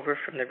patients over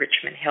from the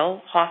Richmond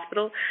Hill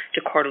Hospital to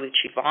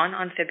Cortellucci Vaughan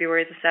on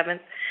February the 7th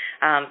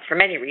for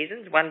many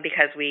reasons. One,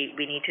 because we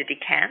need to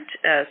decant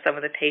some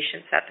of the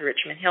patients at the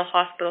Richmond Hill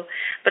Hospital,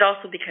 but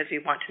also because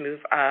we want to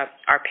move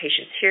our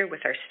patients here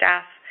with our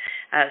staff,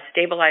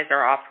 stabilize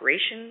our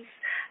operations,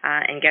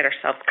 and get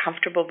ourselves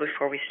comfortable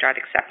before we start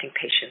accepting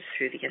patients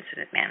through the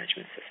incident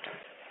management system.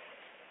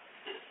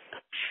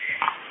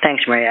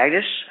 Thanks, Mary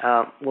Agnes.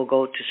 We'll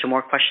go to some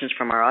more questions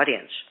from our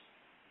audience.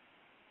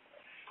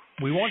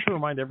 We want to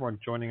remind everyone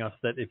joining us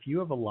that if you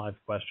have a live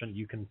question,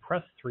 you can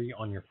press 3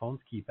 on your phone's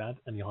keypad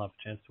and you'll have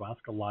a chance to ask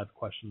a live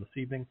question this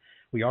evening.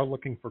 We are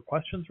looking for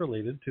questions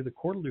related to the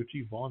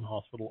Cortellucci Vaughan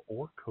Hospital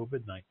or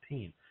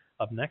COVID-19.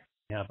 Up next,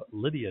 we have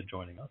Lydia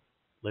joining us.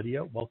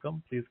 Lydia,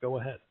 welcome. Please go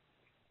ahead.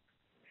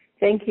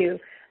 Thank you.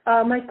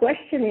 My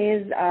question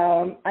is,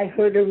 I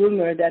heard a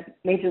rumor that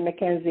Major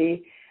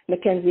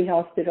Mackenzie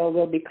Hospital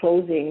will be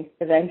closing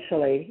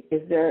eventually.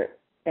 Is there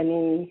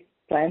any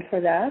plan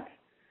for that?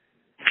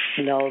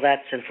 No,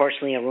 that's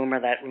unfortunately a rumor.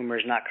 That rumor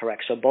is not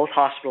correct. So both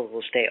hospitals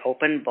will stay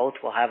open. Both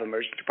will have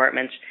emergency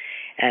departments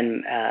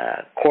and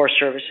core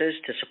services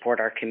to support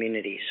our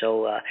community.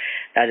 So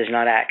that is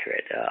not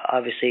accurate.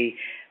 Obviously,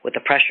 with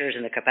the pressures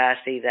and the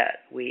capacity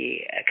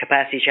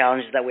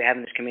challenges that we have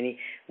in this community,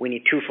 we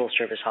need 2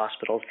 full-service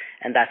hospitals,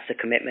 and that's the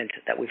commitment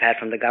that we've had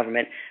from the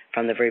government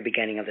from the very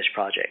beginning of this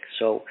project.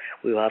 So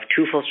we will have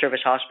 2 full-service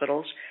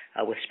hospitals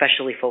with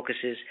specialty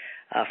focuses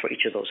for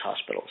each of those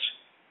hospitals.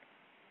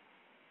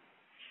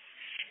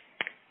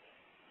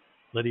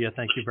 Lydia,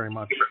 thank you very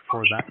much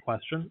for that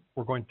question.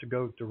 We're going to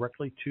go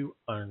directly to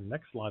our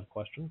next live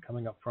question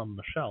coming up from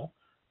Michelle.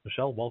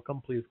 Michelle, welcome.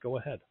 Please go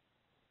ahead.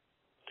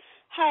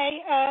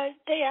 Hi.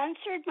 They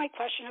answered my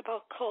question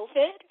about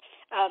COVID,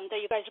 that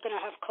you guys are going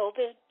to have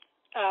COVID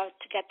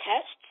to get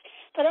tests.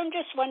 But I'm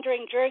just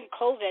wondering, during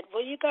COVID,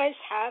 will you guys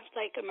have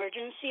like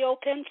emergency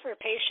open for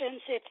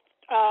patients if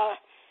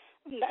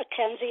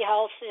Mackenzie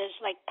Health is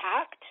like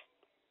packed?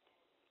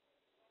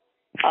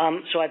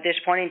 So at this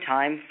point in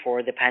time,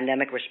 for the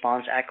pandemic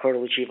response at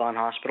Cortellucci Vaughan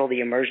Hospital,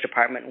 the emergency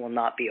department will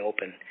not be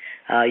open.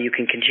 You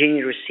can continue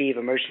to receive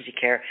emergency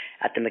care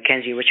at the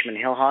Mackenzie Richmond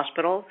Hill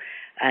Hospital,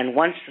 And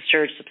once the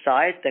surge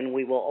subsides, then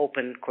we will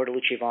open Coeur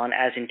d'Alene Vaughan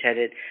as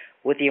intended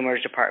with the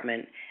emergency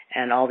department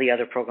and all the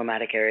other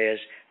programmatic areas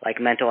like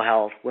mental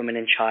health, women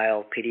and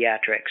child,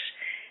 pediatrics,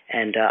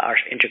 and our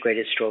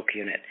integrated stroke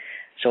unit.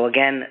 So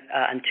again,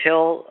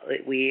 until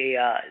we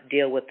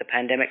deal with the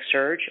pandemic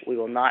surge, we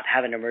will not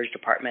have an emergency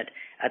department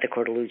at the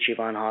Coeur d'Alene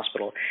Vaughan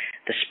Hospital.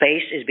 The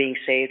space is being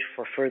saved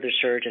for further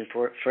surge and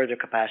for further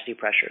capacity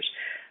pressures.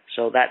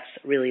 So that's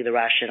really the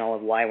rationale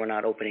of why we're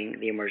not opening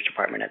the emergency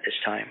department at this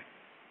time.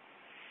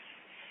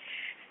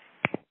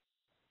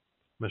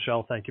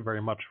 Michelle, thank you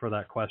very much for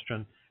that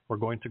question. We're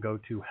going to go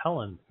to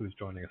Helen, who's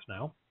joining us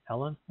now.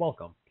 Helen,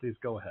 welcome. Please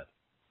go ahead.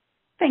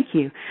 Thank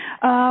you.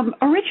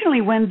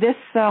 Originally, when this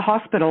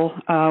hospital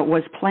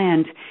was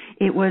planned,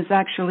 it was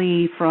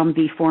actually from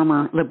the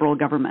former Liberal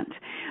government.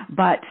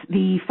 But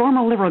the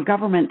former Liberal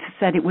government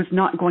said it was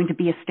not going to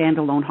be a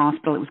standalone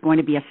hospital. It was going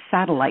to be a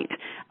satellite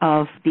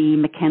of the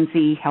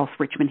Mackenzie Health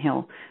Richmond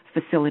Hill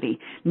facility,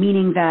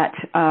 meaning that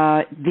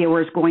there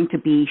was going to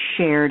be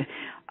shared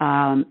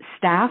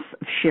staff,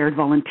 shared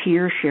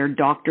volunteers, shared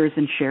doctors,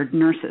 and shared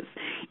nurses.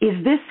 Is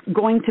this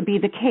going to be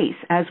the case?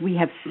 As we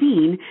have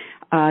seen,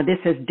 this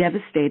has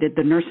devastated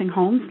the nursing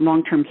homes,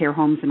 long-term care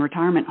homes, and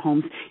retirement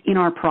homes in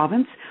our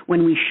province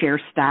when we share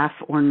staff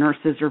or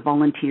nurses or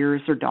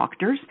volunteers or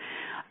doctors.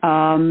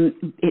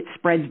 It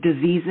spreads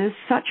diseases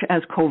such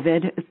as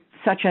COVID,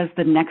 such as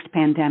the next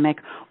pandemic,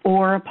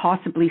 or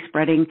possibly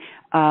spreading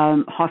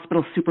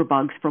hospital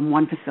superbugs from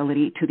one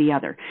facility to the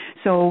other.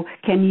 So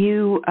can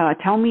you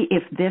tell me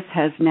if this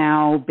has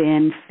now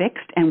been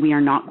fixed and we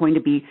are not going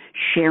to be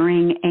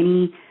sharing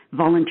any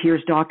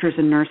volunteers, doctors,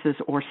 and nurses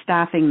or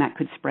staffing that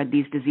could spread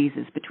these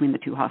diseases between the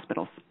two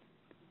hospitals?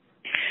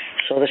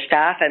 So the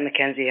staff at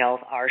Mackenzie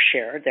Health are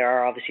shared. There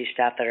are obviously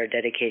staff that are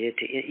dedicated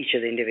to each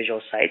of the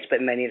individual sites,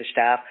 but many of the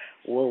staff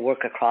will work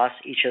across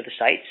each of the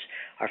sites.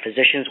 Our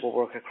physicians will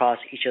work across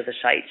each of the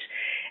sites.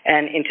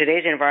 And in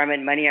today's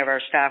environment, many of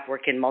our staff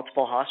work in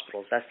multiple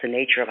hospitals. That's the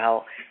nature of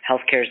how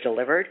healthcare is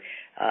delivered.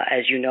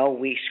 As you know,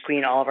 we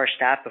screen all of our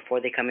staff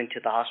before they come into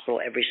the hospital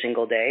every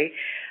single day.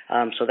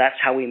 So that's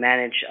how we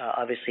manage,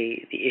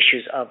 obviously, the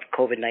issues of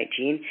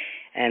COVID-19.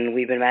 And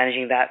we've been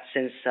managing that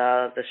since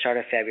the start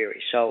of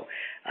February. So,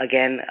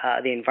 again,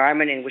 the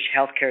environment in which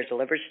healthcare is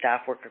delivered,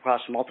 staff work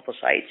across multiple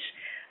sites.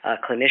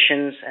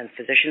 Clinicians and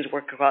physicians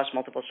work across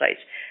multiple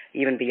sites,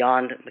 even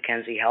beyond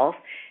Mackenzie Health.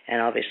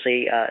 And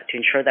obviously, to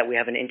ensure that we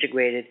have an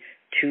integrated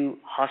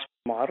two-hospital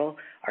model,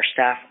 our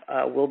staff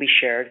will be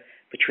shared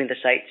between the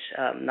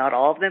sites. Not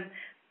all of them,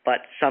 but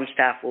some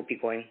staff will be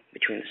going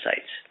between the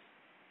sites.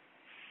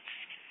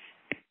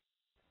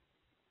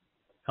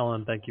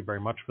 Helen, thank you very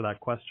much for that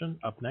question.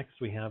 Up next,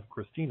 we have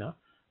Christina,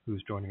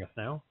 who's joining us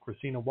now.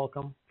 Christina,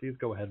 welcome. Please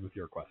go ahead with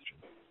your question.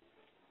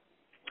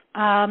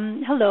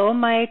 Hello.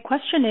 My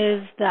question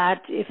is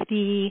that if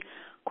the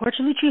Coeur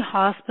d'Alene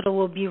Hospital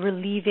will be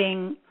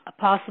relieving a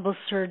possible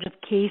surge of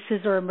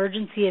cases or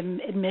emergency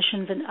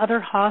admissions in other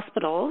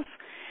hospitals,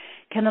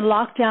 can the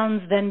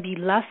lockdowns then be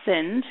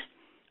lessened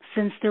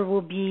since there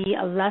will be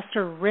a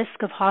lesser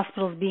risk of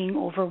hospitals being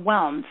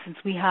overwhelmed, since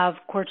we have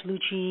Coeur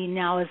d'Alene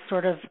now as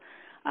sort of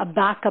a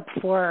backup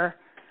for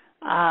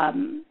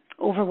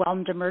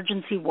overwhelmed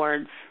emergency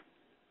wards?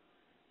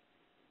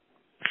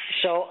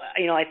 So,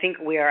 I think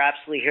we are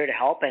absolutely here to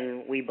help,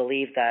 and we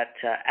believe that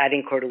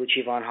adding Coeur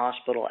d'Alene Vaughan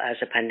Hospital as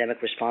a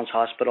pandemic response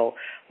hospital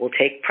will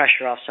take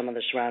pressure off some of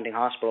the surrounding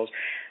hospitals.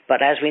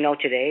 But as we know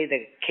today,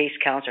 the case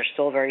counts are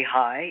still very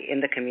high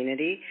in the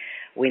community.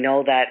 We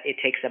know that it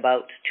takes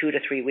about 2 to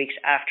 3 weeks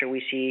after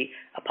we see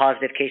a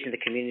positive case in the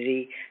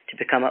community to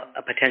become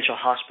a potential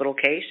hospital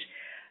case.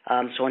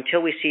 So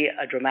until we see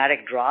a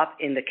dramatic drop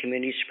in the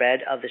community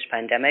spread of this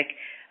pandemic,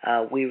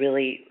 we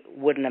really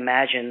wouldn't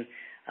imagine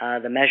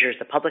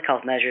the public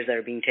health measures that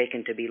are being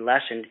taken to be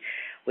lessened.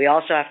 We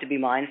also have to be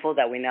mindful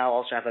that we now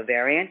also have a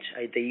variant,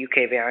 the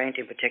UK variant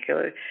in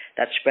particular,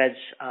 that spreads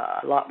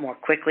a lot more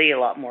quickly, a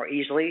lot more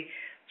easily.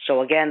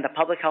 So again, the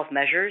public health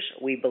measures,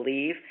 we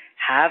believe,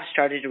 have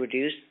started to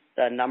reduce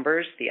the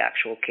numbers, the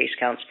actual case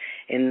counts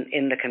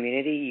in the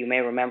community. You may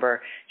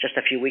remember just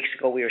a few weeks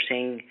ago we were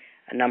seeing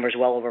numbers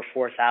well over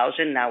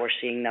 4,000. Now we're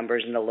seeing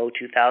numbers in the low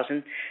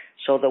 2,000.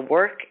 So the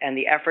work and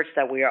the efforts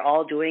that we are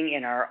all doing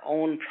in our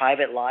own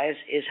private lives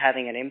is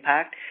having an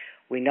impact.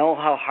 We know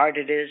how hard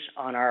it is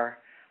on our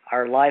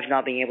lives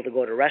not being able to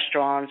go to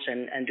restaurants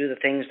and do the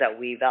things that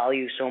we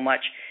value so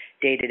much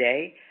day to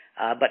day.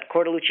 But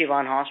Coeur d'Alene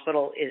Vaughan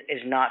Hospital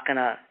is not going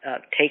to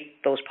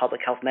take those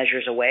public health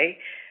measures away,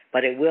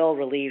 but it will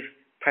relieve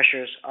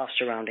pressures of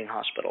surrounding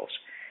hospitals.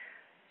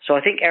 So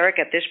I think, Eric,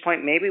 at this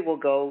point, maybe we'll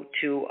go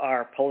to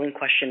our polling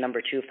question number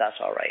 2, if that's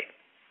all right.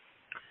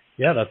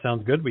 Yeah, that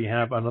sounds good. We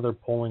have another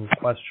polling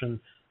question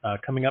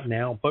coming up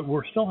now, but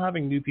we're still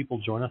having new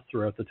people join us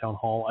throughout the town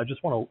hall. I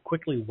just want to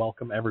quickly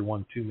welcome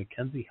everyone to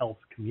Mackenzie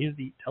Health's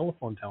Community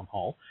Telephone Town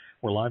Hall,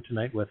 We're live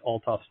tonight with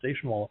Althoff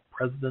Station Wallop,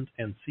 President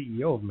and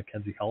CEO of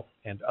Mackenzie Health,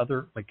 and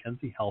other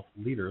Mackenzie Health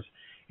leaders.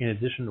 In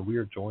addition, we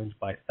are joined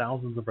by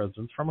thousands of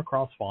residents from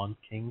across Vaughan,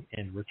 King,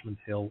 and Richmond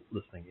Hill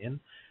listening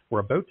in. We're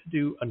about to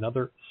do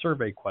another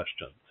survey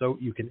question, so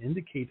you can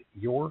indicate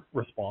your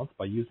response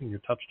by using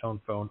your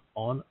touch-tone phone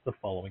on the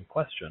following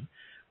question.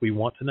 We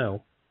want to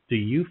know, do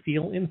you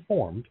feel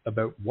informed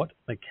about what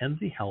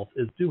Mackenzie Health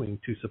is doing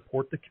to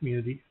support the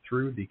community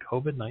through the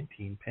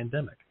COVID-19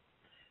 pandemic?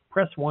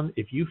 Press 1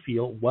 if you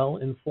feel well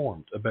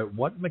informed about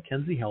what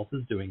Mackenzie Health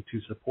is doing to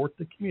support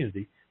the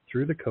community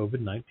through the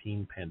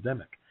COVID-19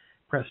 pandemic.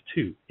 Press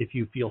 2 if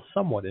you feel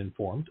somewhat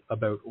informed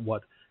about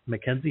what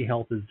Mackenzie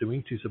Health is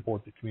doing to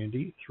support the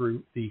community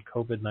through the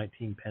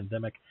COVID-19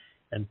 pandemic.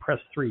 And press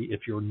 3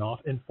 if you're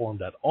not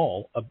informed at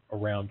all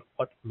around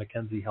what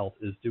Mackenzie Health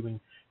is doing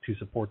to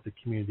support the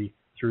community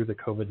through the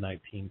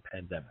COVID-19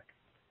 pandemic.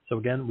 So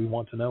again, we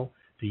want to know,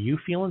 do you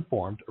feel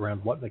informed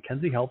around what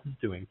Mackenzie Health is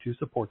doing to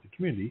support the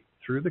community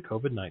through the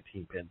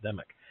COVID-19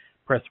 pandemic?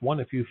 Press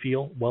 1 if you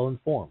feel well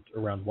informed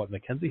around what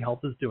Mackenzie Health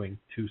is doing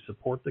to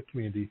support the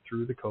community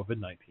through the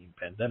COVID-19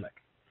 pandemic.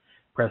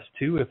 Press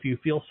 2 if you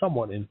feel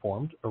somewhat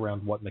informed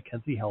around what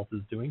Mackenzie Health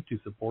is doing to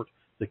support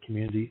the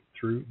community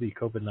through the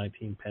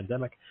COVID-19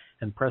 pandemic.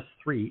 And press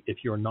 3 if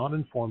you're not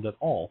informed at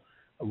all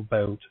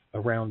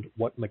around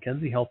what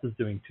Mackenzie Health is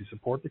doing to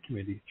support the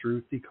community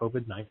through the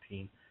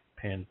COVID-19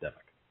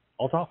 pandemic.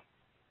 Althoff.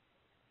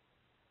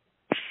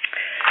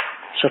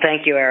 So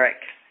thank you, Eric.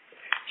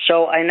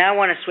 So I now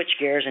want to switch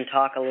gears and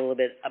talk a little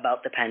bit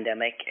about the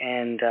pandemic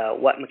and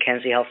what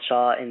Mackenzie Health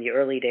saw in the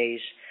early days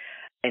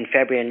in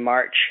February and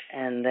March,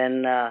 and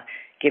then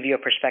give you a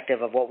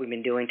perspective of what we've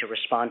been doing to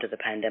respond to the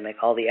pandemic,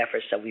 all the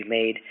efforts that we've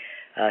made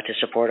to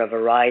support a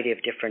variety of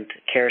different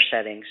care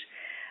settings.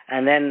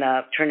 And then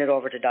turn it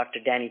over to Dr.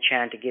 Danny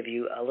Chan to give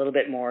you a little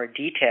bit more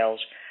details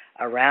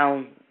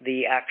around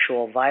the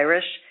actual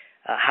virus,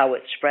 how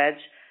it spreads,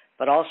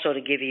 but also to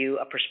give you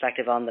a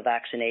perspective on the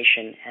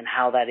vaccination and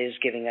how that is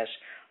giving us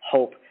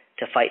hope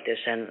to fight this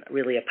and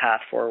really a path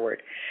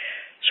forward.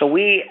 So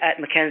we at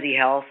Mackenzie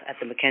Health, at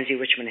the Mackenzie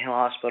Richmond Hill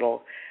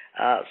Hospital,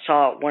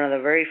 saw one of the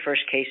very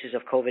first cases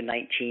of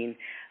COVID-19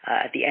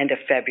 at the end of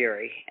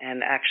February,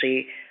 and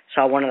actually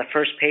saw one of the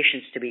first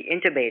patients to be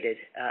intubated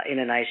in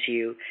an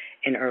ICU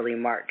in early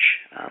March.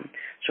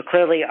 So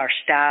clearly our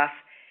staff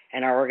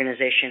and our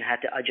organization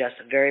had to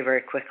adjust very,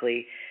 very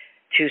quickly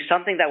to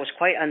something that was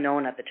quite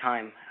unknown at the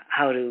time,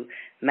 how to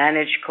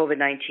manage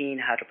COVID-19,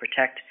 how to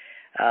protect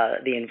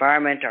the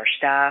environment, our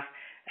staff,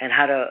 and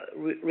how to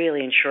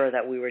really ensure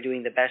that we were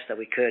doing the best that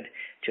we could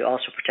to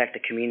also protect the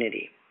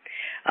community.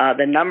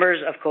 The numbers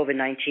of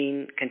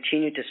COVID-19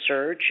 continued to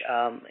surge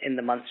in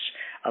the months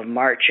of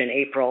March and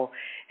April,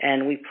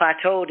 and we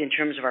plateaued in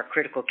terms of our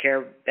critical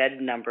care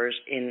bed numbers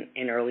in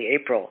early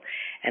April.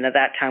 And at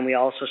that time, we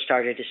also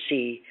started to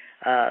see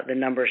the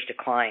numbers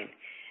decline.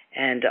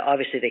 And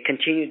obviously, they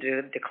continued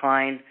to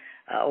decline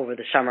over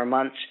the summer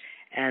months.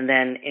 And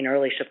then in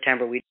early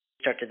September, we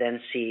start to then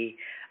see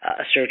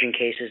a surge in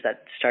cases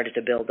that started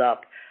to build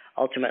up,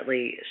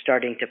 ultimately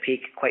starting to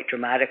peak quite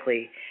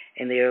dramatically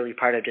in the early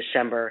part of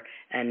December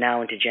and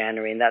now into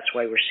January. And that's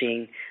why we're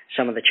seeing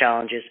some of the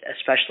challenges,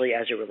 especially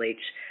as it relates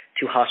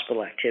to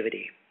hospital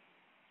activity.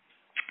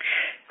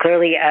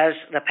 Clearly, as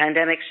the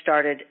pandemic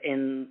started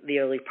in the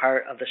early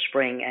part of the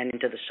spring and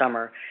into the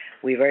summer,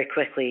 we very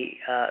quickly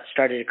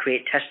started to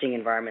create testing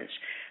environments.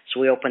 So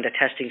we opened a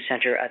testing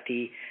center at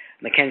the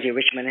Mackenzie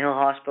Richmond Hill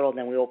Hospital.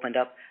 Then we opened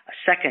up a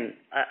second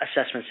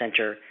assessment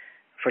center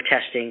for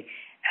testing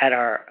at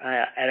our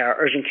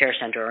urgent care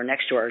center, or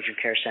next to our urgent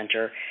care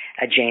center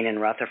at Jane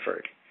and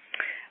Rutherford.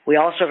 We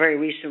also very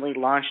recently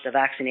launched a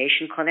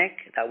vaccination clinic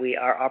that we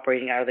are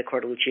operating out of the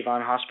Coeur d'Alene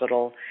Vaughan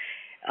Hospital,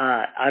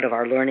 out of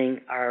our learning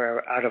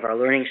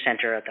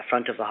center at the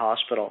front of the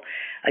hospital.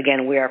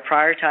 Again, we are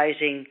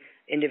prioritizing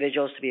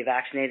individuals to be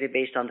vaccinated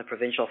based on the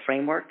provincial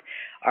framework.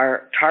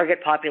 Our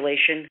target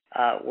population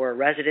were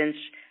residents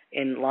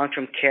in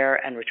long-term care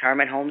and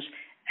retirement homes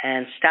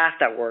and staff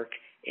that work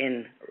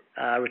in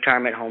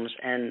retirement homes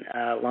and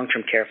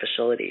long-term care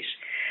facilities.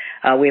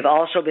 We've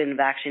also been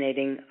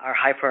vaccinating our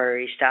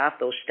high-priority staff,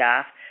 those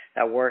staff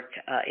that work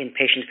in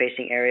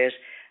patient-facing areas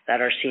that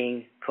are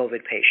seeing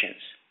COVID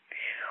patients.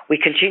 We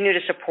continue to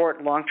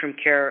support long-term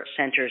care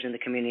centers in the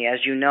community. As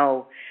you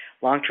know,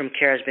 long-term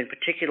care has been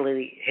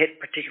hit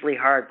particularly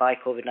hard by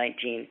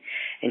COVID-19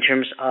 in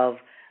terms of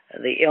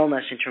the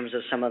illness, in terms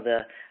of some of the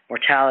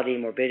mortality,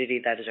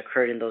 morbidity that has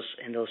occurred in those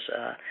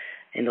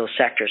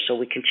sectors. So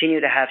we continue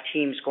to have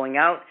teams going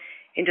out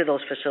into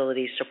those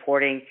facilities,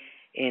 supporting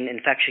in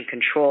infection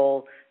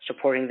control,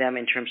 supporting them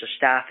in terms of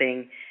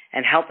staffing,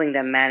 and helping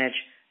them manage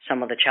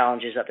some of the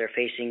challenges that they're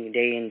facing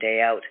day in,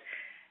 day out.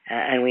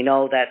 And we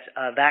know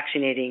that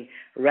vaccinating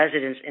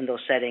residents in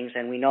those settings,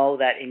 and we know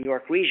that in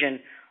York Region,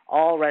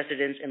 all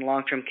residents in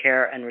long-term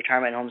care and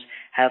retirement homes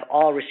have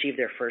all received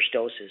their first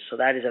doses. So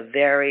that is a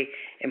very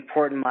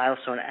important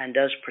milestone and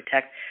does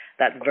protect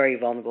that very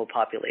vulnerable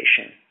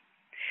population.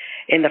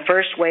 In the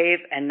first wave,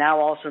 and now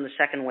also in the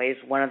second wave,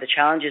 one of the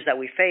challenges that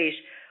we face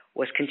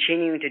was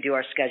continuing to do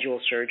our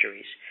scheduled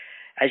surgeries.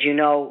 As you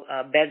know,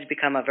 beds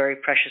become a very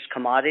precious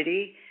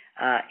commodity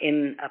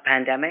in a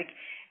pandemic,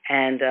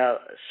 and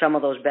some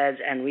of those beds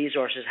and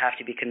resources have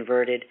to be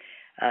converted,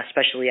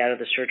 especially out of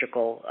the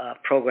surgical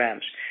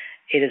programs.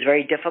 It is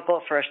very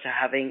difficult for us to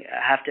having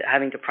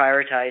to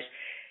prioritize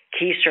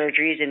key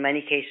surgeries. In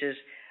many cases,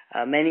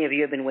 many of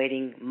you have been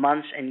waiting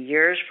months and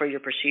years for your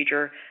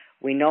procedure.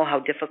 We know how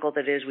difficult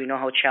it is. We know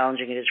how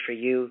challenging it is for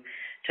you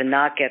to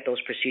not get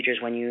those procedures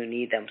when you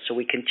need them. So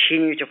we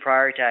continue to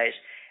prioritize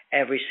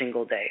every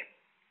single day.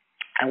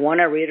 I want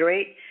to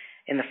reiterate,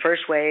 in the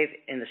first wave,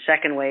 in the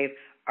second wave,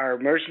 our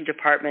emergency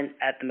department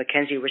at the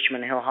Mackenzie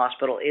Richmond Hill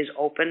Hospital is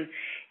open.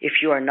 If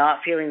you are not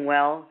feeling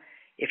well,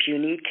 if you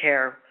need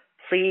care,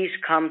 please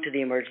come to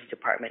the emergency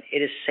department.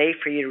 It is safe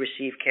for you to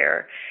receive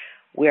care.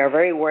 We are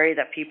very worried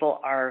that people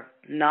are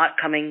not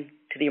coming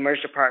to the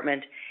emergency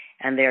department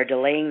and they are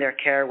delaying their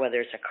care,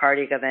 whether it's a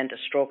cardiac event, a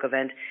stroke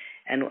event,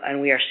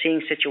 and we are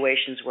seeing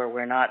situations where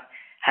we're not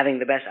having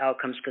the best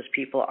outcomes because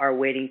people are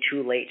waiting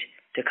too late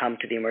to come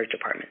to the emergency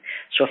department.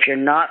 So if you're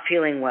not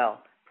feeling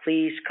well,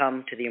 please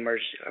come to the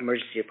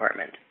emergency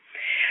department.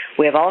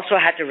 We have also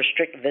had to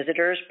restrict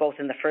visitors, both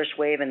in the first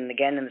wave and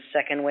again in the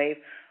second wave,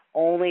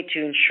 only to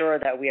ensure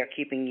that we are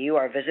keeping you,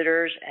 our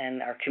visitors,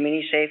 and our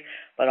community safe,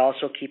 but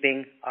also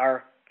keeping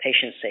our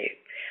patients safe.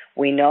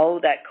 We know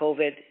that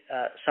COVID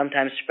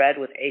sometimes spread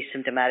with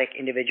asymptomatic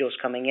individuals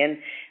coming in.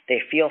 They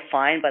feel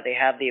fine, but they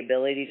have the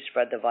ability to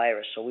spread the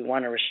virus. So we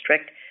want to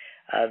restrict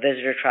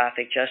visitor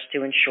traffic just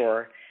to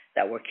ensure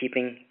that we're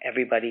keeping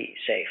everybody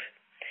safe.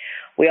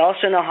 We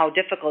also know how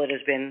difficult it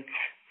has been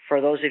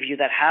for those of you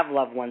that have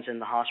loved ones in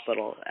the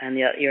hospital and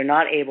you're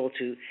not able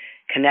to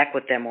connect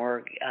with them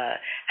or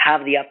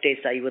have the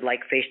updates that you would like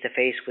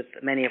face-to-face with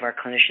many of our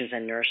clinicians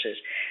and nurses.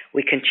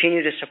 We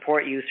continue to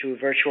support you through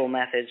virtual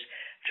methods,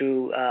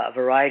 through a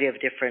variety of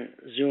different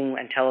Zoom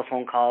and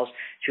telephone calls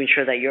to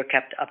ensure that you're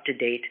kept up to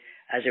date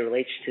as it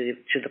relates to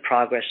the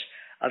progress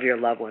of your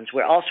loved ones.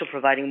 We're also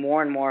providing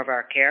more and more of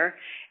our care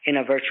in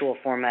a virtual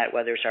format,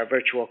 whether it's our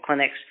virtual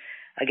clinics.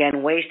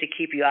 Again, ways to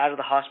keep you out of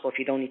the hospital if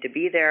you don't need to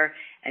be there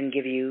and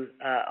give you,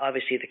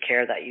 obviously, the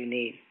care that you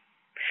need.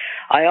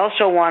 I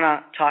also want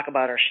to talk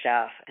about our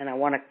staff, and I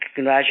want to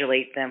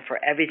congratulate them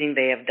for everything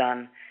they have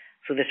done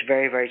through this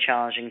very, very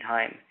challenging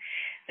time.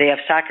 They have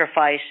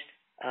sacrificed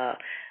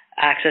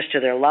access to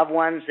their loved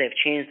ones. They've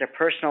changed their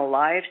personal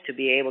lives to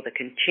be able to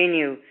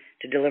continue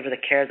to deliver the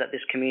care that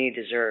this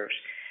community deserves.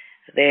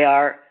 They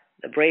are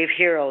the brave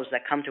heroes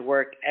that come to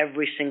work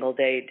every single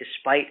day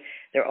despite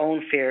their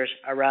own fears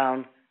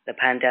around the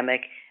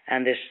pandemic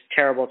and this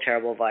terrible,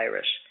 terrible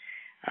virus.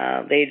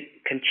 They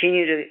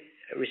continue to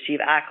receive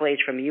accolades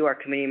from you, our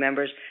community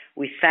members.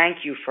 We thank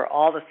you for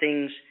all the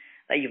things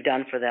that you've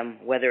done for them,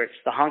 whether it's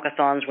the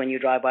honkathons when you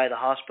drive by the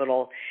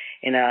hospital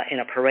in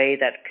a parade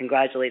that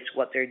congratulates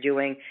what they're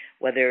doing,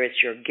 whether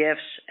it's your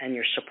gifts and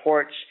your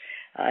supports.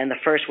 In the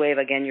first wave,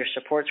 again, your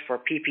supports for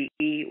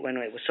PPE when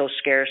it was so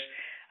scarce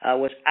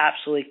was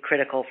absolutely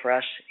critical for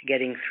us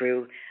getting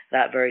through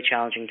that very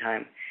challenging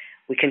time.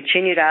 We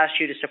continue to ask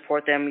you to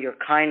support them. Your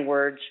kind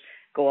words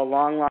go a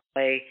long, long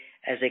way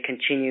as they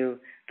continue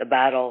the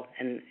battle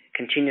and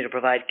continue to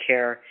provide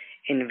care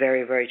in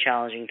very, very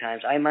challenging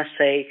times. I must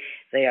say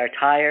they are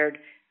tired,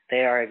 they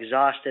are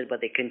exhausted,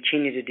 but they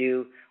continue to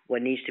do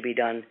what needs to be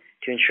done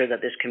to ensure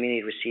that this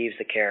community receives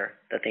the care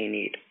that they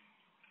need.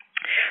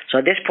 So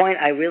at this point,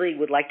 I really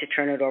would like to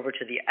turn it over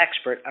to the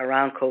expert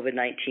around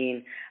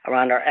COVID-19,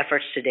 around our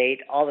efforts to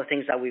date, all the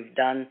things that we've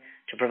done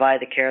to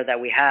provide the care that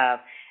we have,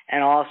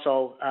 and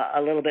also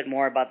a little bit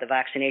more about the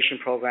vaccination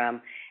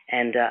program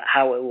and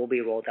how it will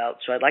be rolled out.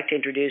 So I'd like to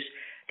introduce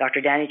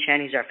Dr. Danny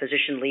Chan. He's our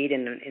physician lead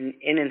in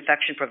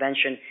infection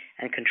prevention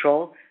and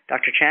control.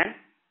 Dr. Chan?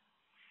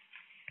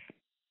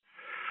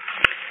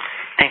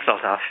 Thanks,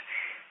 Altaf.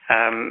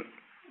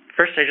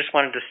 First, I just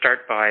wanted to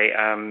start by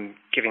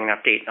giving an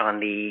update on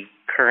the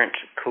current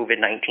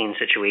COVID-19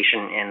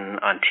 situation in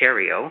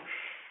Ontario.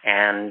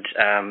 And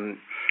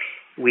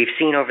we've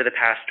seen over the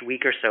past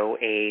week or so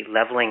a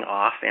leveling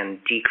off and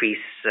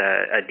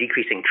a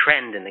decreasing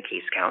trend in the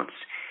case counts.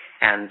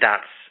 And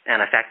that's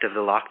an effect of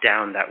the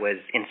lockdown that was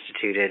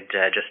instituted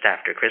just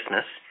after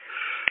Christmas.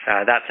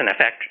 That's an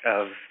effect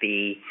of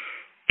the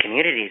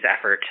community's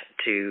effort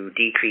to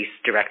decrease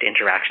direct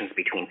interactions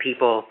between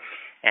people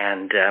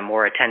and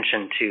more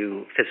attention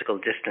to physical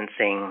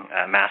distancing,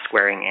 mask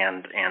wearing,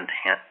 and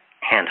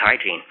hand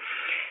hygiene.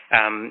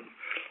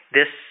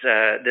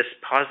 This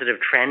positive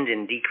trend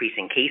in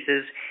decreasing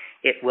cases,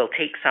 it will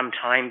take some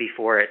time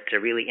before it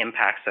really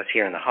impacts us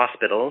here in the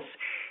hospitals,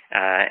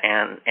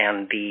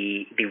 and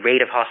the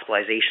rate of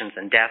hospitalizations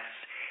and deaths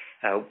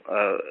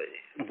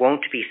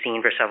won't be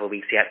seen for several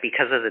weeks yet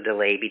because of the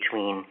delay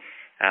between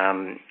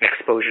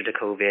exposure to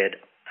COVID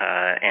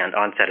and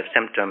onset of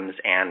symptoms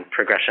and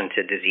progression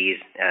to disease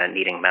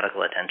needing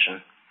medical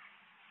attention.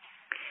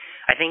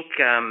 I think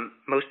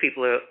most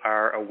people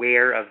are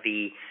aware of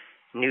the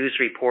news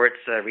reports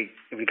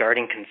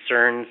regarding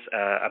concerns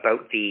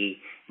about the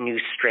new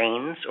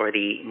strains or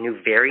the new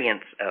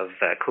variants of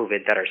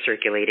COVID that are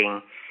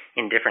circulating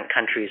in different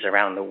countries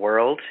around the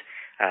world,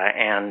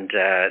 and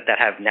that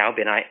have now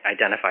been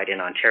identified in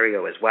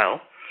Ontario as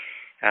well.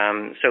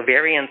 So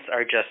variants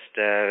are just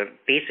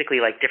basically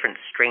like different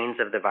strains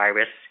of the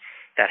virus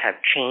that have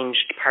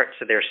changed parts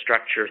of their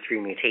structure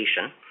through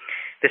mutation.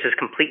 This is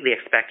completely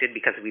expected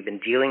because we've been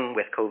dealing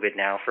with COVID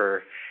now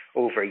for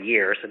over a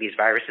year. So these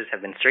viruses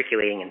have been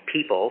circulating in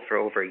people for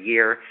over a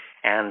year,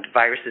 and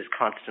viruses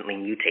constantly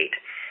mutate.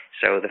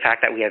 So the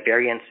fact that we have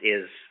variants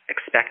is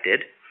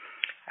expected.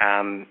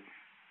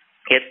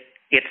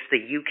 It's the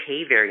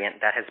UK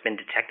variant that has been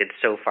detected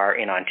so far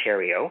in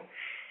Ontario.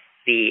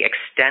 The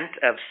extent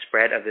of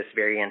spread of this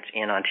variant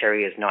in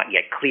Ontario is not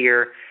yet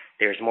clear.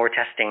 There's more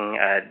testing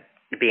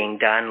being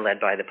done, led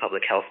by the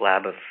Public Health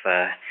Lab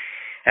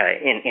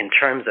in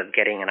terms of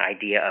getting an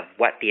idea of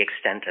what the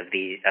extent of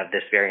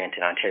this variant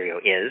in Ontario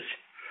is.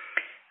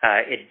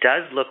 It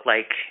does look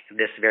like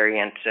this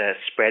variant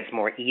spreads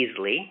more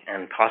easily,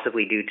 and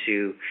possibly due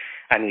to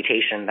a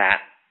mutation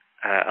that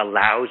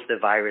allows the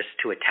virus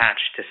to attach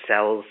to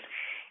cells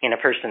in a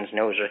person's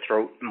nose or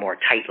throat more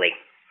tightly.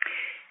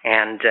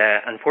 And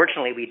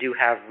unfortunately, we do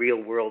have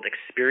real-world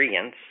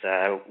experience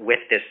with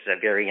this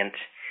variant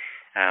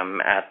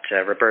at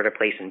Roberta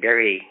Place in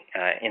Barrie.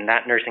 In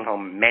that nursing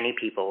home, many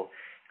people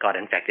got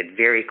infected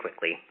very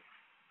quickly,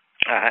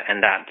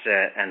 and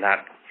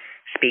that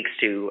speaks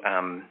to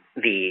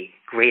the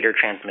greater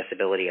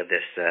transmissibility of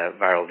this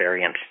viral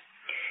variant.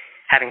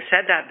 Having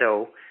said that,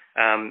 though,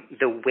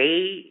 the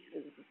way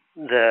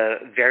the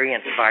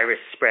variant virus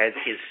spreads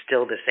is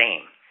still the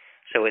same.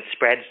 So it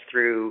spreads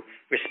through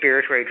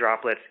respiratory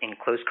droplets in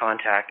close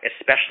contact,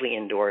 especially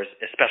indoors,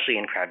 especially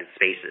in crowded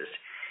spaces.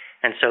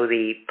 And so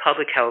the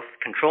public health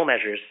control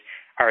measures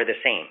are the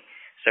same.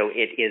 So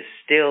it is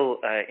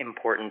still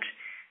important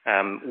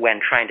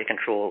when trying to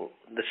control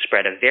the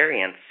spread of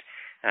variants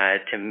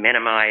to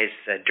minimize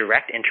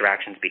direct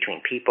interactions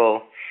between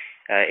people.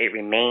 It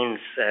remains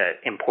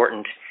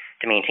important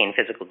to maintain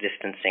physical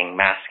distancing,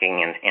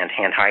 masking, and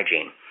hand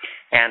hygiene.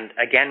 And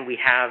again, we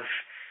have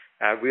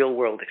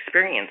real-world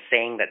experience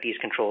saying that these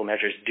control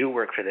measures do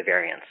work for the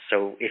variants.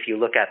 So if you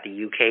look at the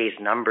UK's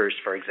numbers,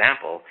 for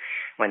example,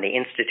 when they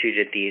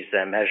instituted these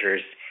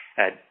measures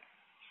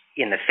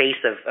in the face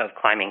of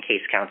climbing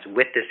case counts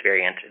with this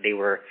variant, they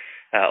were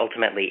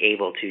ultimately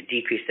able to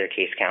decrease their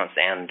case counts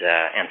and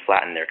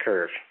flatten their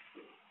curve.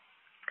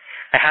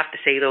 I have to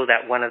say, though,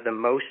 that one of the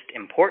most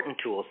important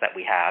tools that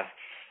we have,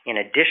 in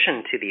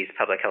addition to these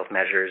public health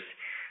measures,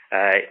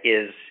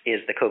 is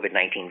the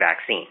COVID-19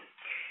 vaccine.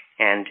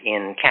 And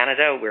in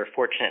Canada, we're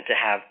fortunate to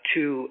have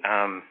two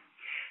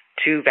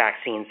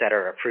vaccines that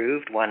are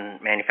approved, one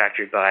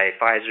manufactured by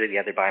Pfizer, the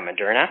other by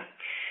Moderna.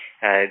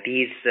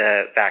 These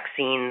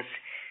vaccines,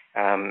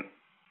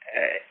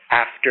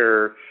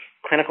 after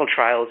clinical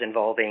trials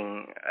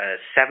involving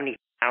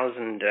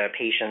 70,000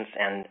 patients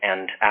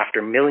and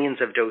after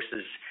millions of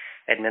doses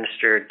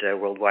administered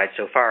worldwide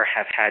so far,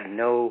 have had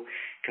no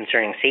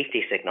concerning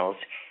safety signals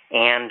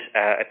and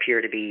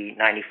appear to be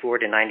 94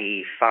 to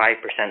 95%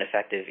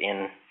 effective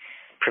in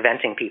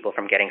preventing people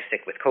from getting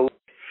sick with COVID.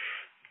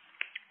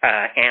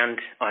 And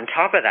on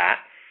top of that,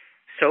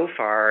 so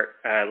far,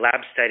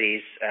 lab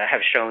studies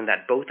have shown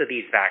that both of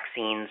these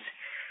vaccines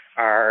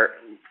are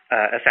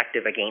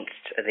effective against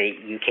the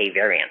UK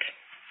variant.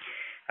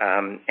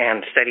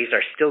 And studies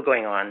are still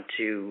going on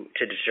to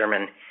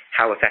determine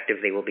how effective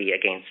they will be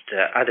against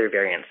other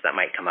variants that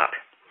might come up.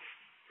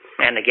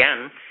 And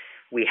again,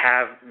 we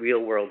have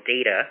real-world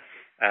data,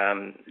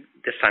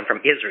 this time from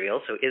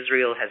Israel. So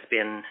Israel has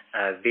been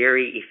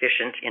very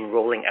efficient in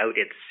rolling out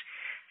its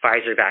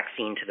Pfizer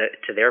vaccine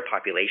to their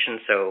population.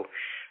 So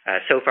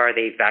far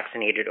they've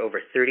vaccinated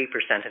over 30%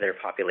 of their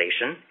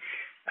population.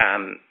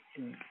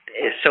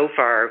 So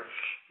far,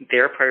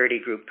 their priority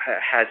group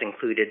has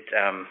included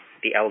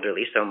the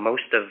elderly. So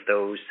most of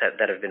those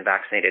that have been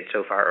vaccinated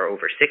so far are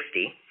over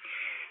 60.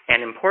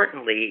 And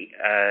importantly,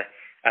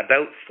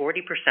 about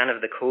 40%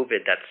 of the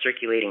COVID that's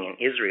circulating in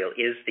Israel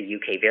is the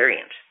UK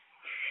variant.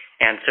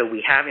 And so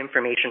we have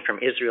information from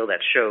Israel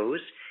that shows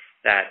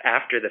that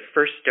after the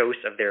first dose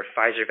of their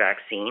Pfizer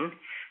vaccine,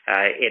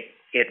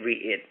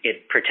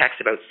 it protects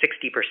about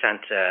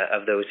 60%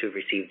 of those who've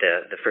received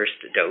the first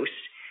dose,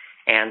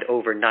 and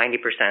over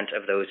 90%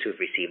 of those who've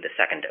received the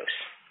second dose.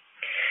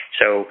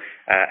 So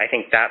I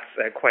think that's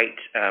quite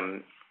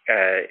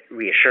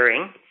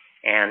reassuring,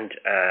 and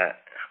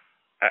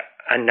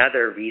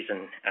another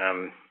reason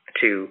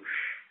to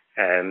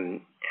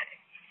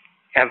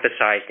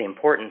emphasize the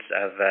importance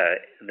of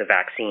the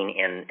vaccine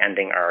in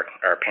ending our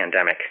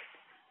pandemic.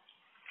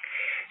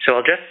 So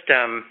I'll just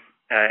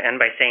end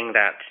by saying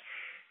that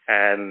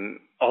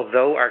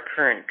although our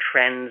current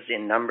trends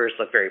in numbers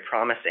look very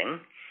promising,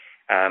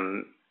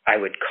 I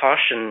would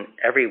caution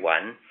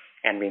everyone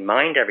and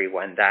remind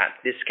everyone that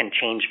this can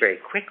change very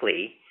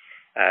quickly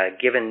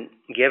given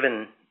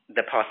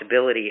the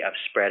possibility of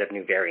spread of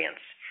new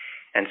variants.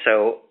 And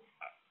so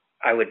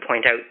I would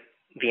point out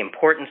the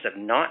importance of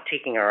not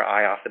taking our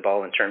eye off the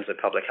ball in terms of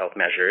public health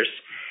measures,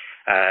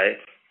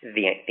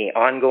 the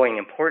ongoing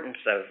importance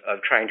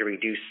of trying to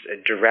reduce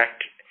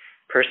direct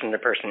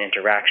person-to-person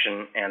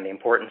interaction and the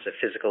importance of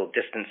physical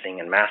distancing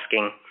and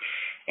masking,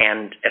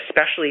 and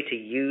especially to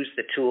use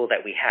the tool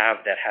that we have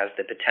that has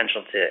the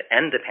potential to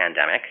end the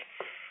pandemic,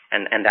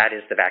 and that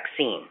is the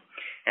vaccine,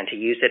 and to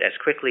use it as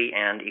quickly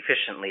and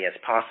efficiently as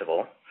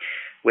possible,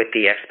 with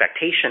the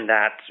expectation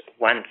that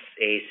once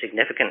a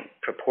significant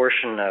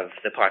proportion of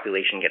the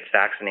population gets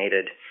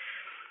vaccinated,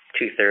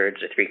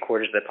 2/3 or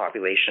 3/4 of the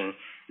population,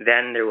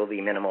 then there will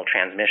be minimal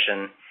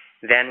transmission.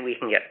 Then we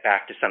can get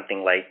back to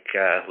something like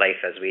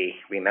life as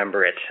we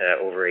remember it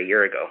over a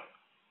year ago.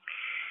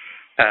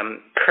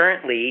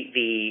 Currently,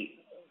 the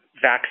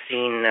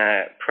vaccine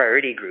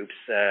priority groups,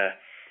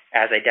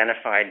 as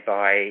identified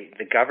by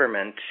the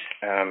government,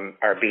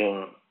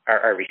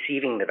 are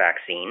receiving the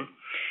vaccine.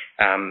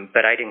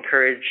 But I'd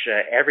encourage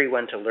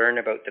everyone to learn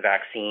about the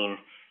vaccine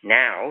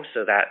now,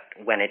 so that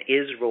when it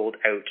is rolled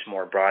out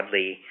more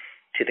broadly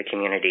to the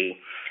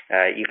community,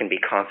 you can be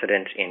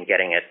confident in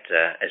getting it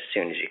as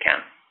soon as you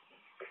can.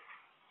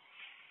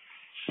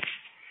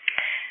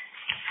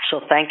 So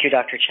thank you,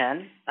 Dr.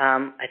 Chen.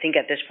 I think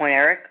at this point,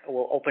 Eric,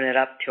 we'll open it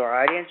up to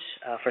our audience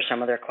for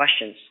some of their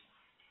questions.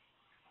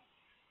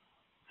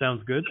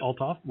 Sounds good,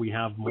 Altaf. We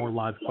have more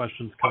live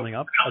questions coming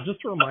up.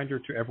 Just a reminder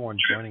to everyone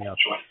joining us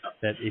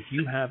that if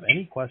you have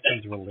any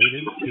questions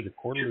related to the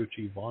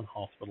Cortellucci Vaughan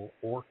Hospital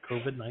or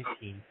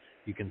COVID-19,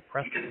 you can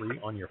press 3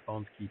 on your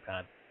phone's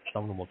keypad.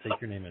 Someone will take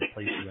your name and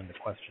place you in the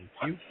question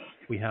queue.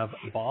 We have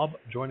Bob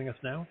joining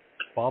us now.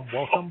 Bob,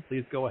 welcome.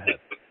 Please go ahead.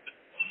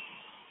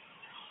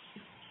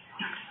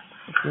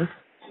 Okay.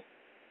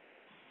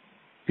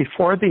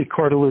 Before the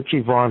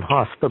Cortellucci Vaughan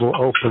Hospital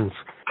opens,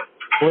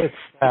 will its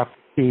staff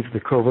receive the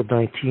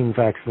COVID-19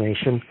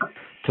 vaccination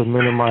to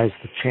minimize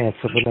the chance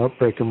of an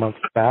outbreak amongst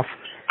staff?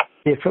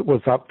 If it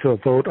was up to a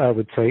vote, I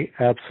would say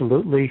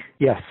absolutely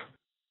yes.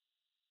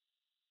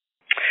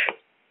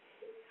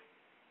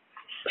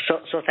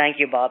 So thank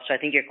you, Bob. So I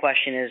think your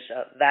question is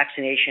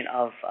vaccination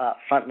of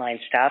frontline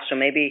staff. So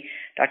maybe,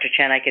 Dr.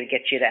 Chen, I could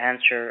get you to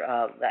answer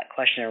that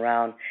question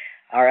around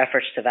our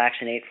efforts to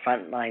vaccinate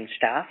frontline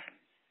staff.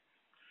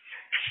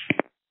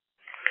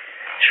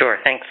 Sure,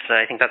 thanks.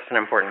 I think that's an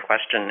important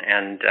question,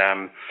 and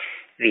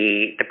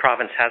the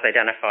province has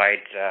identified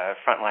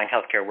frontline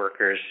healthcare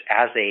workers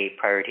as a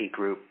priority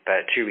group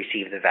to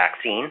receive the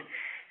vaccine.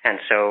 And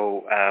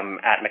so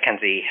at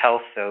Mackenzie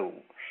Health,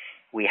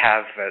 we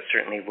have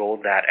certainly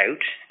rolled that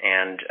out,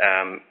 and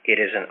it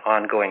is an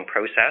ongoing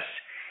process.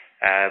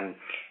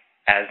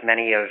 As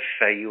many of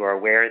you are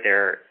aware,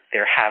 there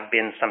have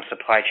been some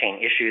supply chain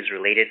issues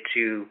related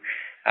to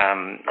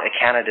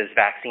Canada's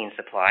vaccine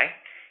supply,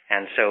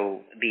 and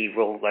so the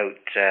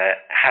rollout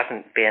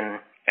hasn't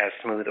been as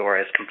smooth or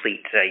as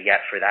complete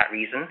yet for that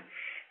reason.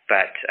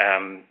 But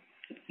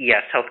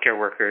yes, healthcare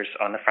workers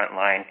on the front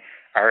line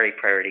are a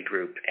priority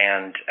group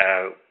and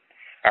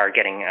are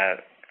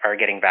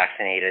getting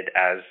vaccinated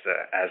as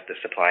the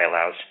supply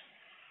allows.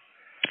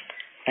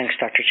 Thanks,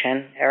 Dr.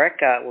 Chen.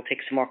 Eric, we'll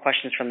take some more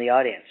questions from the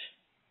audience.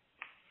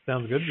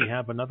 Sounds good. We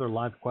have another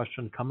live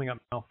question coming up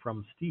now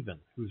from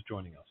Stephen, who's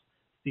joining us.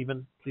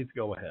 Stephen, please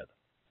go ahead.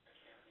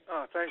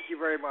 Thank you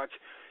very much.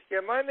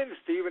 Yeah, my name is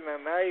Stephen,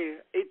 and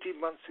 18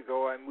 months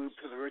ago, I moved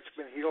to the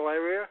Richmond Hill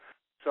area.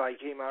 So I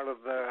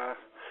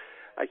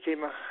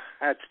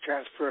had to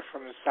transfer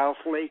from the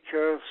South Lake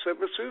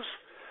services.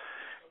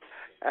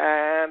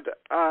 And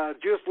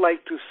I'd just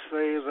like to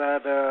say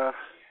that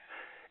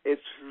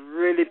it's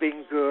really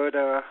been good,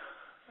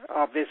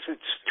 our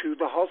visits to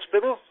the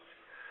hospital,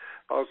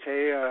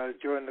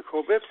 during the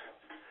COVID.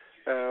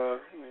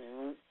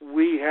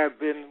 We have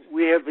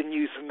been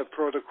using the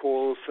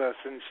protocols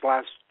since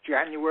last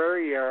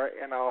January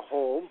in our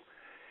home,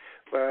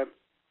 but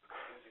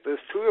there's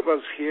 2 of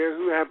us here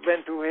who have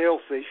mental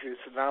health issues,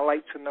 and I'd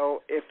like to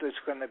know if there's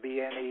going to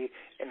be any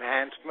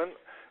enhancement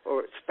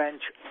or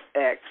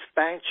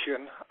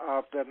expansion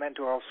of the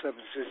mental health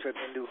services at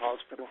the new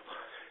hospital.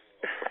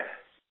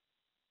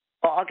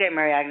 Well, I'll get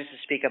Mary Agnes to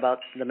speak about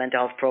the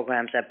mental health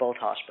programs at both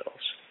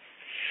hospitals.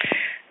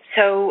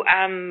 So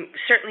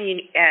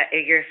certainly,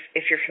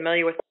 if you're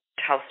familiar with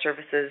health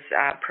services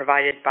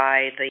provided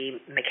by the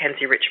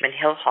Mackenzie Richmond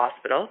Hill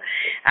Hospital,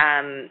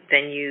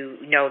 then you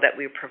know that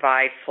we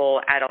provide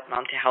full adult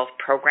mental health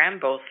program,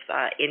 both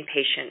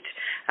inpatient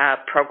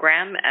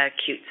program,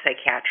 acute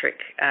psychiatric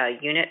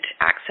unit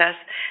access,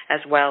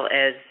 as well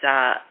as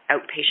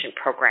outpatient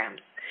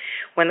programs.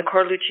 When the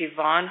Cortellucci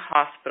Vaughan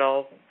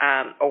Hospital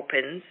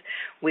opens,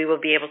 we will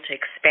be able to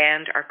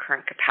expand our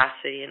current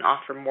capacity and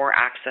offer more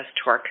access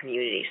to our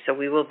community. So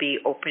we will be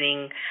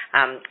opening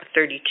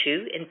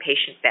 32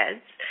 inpatient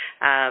beds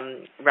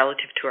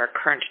relative to our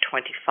current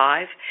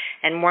 25.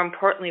 And more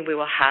importantly, we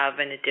will have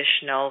an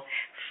additional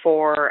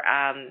 4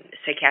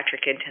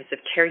 psychiatric intensive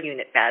care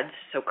unit beds.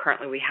 So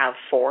currently we have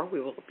 4. We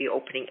will be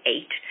opening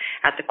 8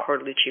 at the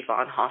Cortellucci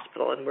Vaughan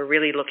Hospital. And we're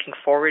really looking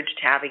forward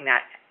to having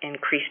that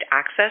increased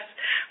access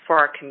for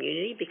our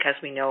community, because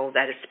we know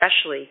that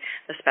especially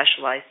the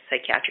specialized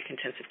psychiatric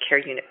intensive care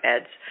unit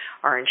beds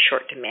are in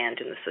short demand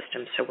in the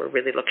system. So we're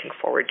really looking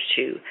forward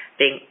to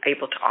being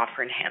able to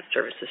offer enhanced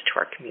services to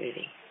our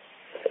community.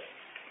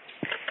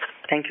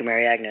 Thank you,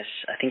 Mary Agnes.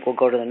 I think we'll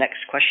go to the next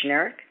question,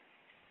 Eric.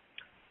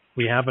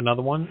 We have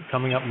another one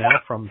coming up now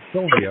from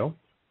Silvio.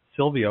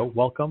 Silvio,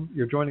 welcome.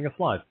 You're joining us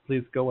live.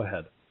 Please go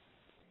ahead.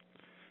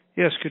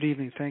 Yes, good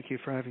evening. Thank you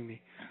for having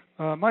me.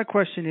 My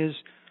question is,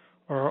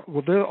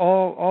 will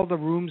all the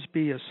rooms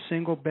be a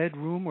single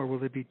bedroom, or will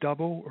they be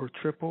double or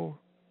triple?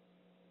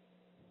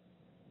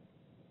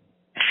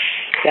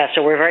 Yeah,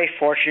 so we're very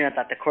fortunate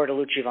that the Coeur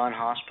d'Alene Vaughan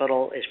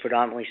Hospital is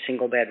predominantly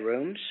single-bed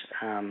rooms.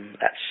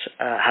 That's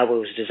how it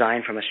was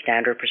designed from a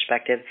standard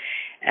perspective.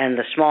 And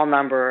the small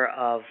number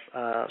of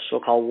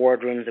so-called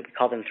ward rooms, that we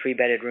call them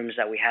three-bedded rooms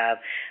that we have,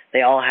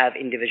 they all have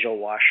individual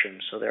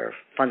washrooms. So they're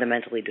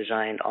fundamentally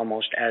designed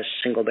almost as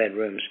single-bed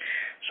rooms.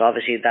 So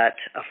obviously that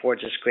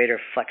affords us greater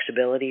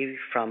flexibility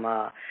from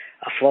a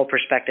flow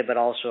perspective, but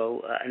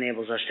also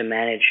enables us to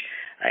manage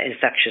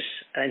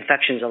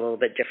infections a little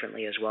bit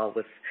differently as well,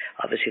 with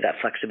obviously that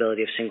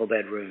flexibility of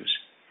single-bed rooms.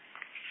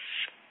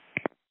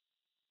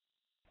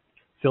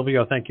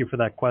 Silvio, thank you for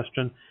that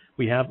question.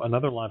 We have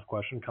another live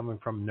question coming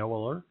from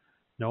Noah.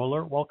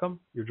 Noah, welcome.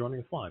 You're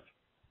joining us live.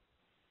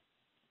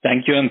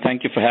 Thank you, and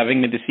thank you for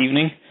having me this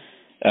evening.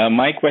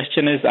 My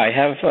question is, I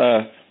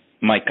have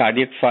my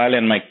cardiac file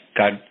and my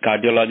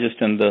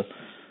cardiologist in the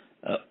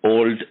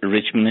old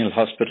Richmond Hill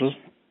Hospital,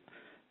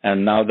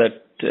 and now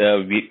that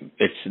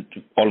it's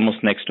almost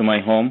next to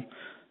my home,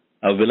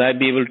 will I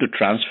be able to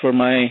transfer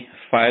my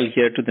file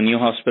here to the new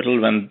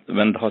hospital when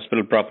the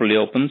hospital properly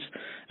opens?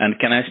 And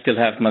can I still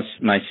have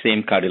my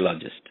same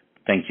cardiologist?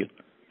 Thank you.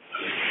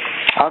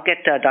 I'll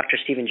get Dr.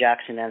 Stephen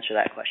Jackson to answer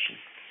that question.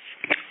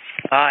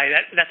 Hi,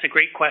 that's a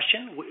great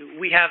question.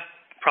 We have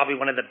probably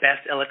one of the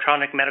best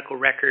electronic medical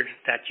records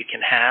that you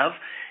can have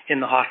in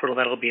the hospital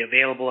that will be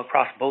available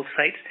across both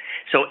sites.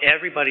 So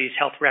everybody's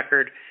health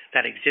record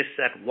that exists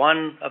at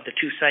one of the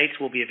two sites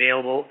will be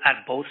available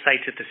at both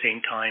sites at the same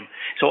time.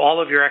 So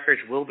all of your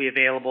records will be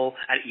available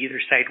at either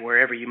site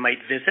wherever you might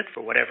visit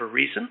for whatever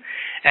reason.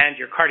 And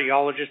your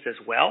cardiologist as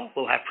well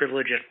will have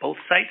privilege at both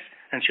sites,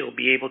 and she'll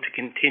be able to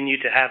continue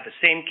to have the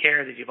same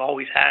care that you've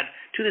always had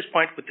to this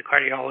point with the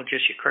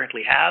cardiologist you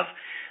currently have.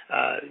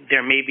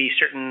 There may be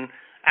certain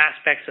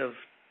aspects of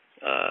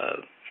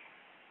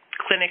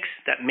clinics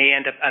that may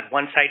end up at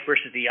one site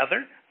versus the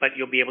other, but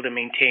you'll be able to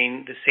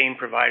maintain the same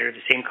provider,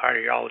 the same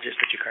cardiologist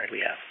that you currently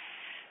have.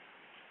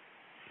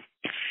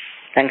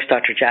 Thanks,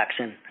 Dr.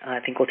 Jackson. I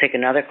think we'll take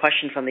another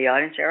question from the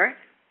audience, Eric.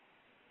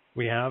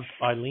 We have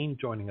Eileen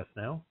joining us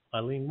now.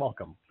 Eileen,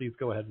 welcome. Please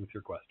go ahead with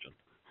your question.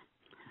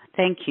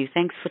 Thank you.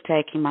 Thanks for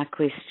taking my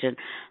question.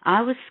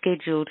 I was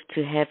scheduled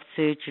to have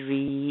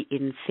surgery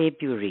in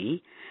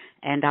February,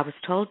 and I was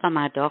told by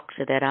my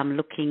doctor that I'm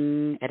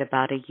looking at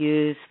about a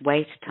year's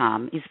wait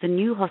time. Is the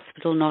new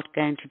hospital not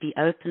going to be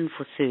open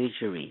for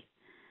surgery?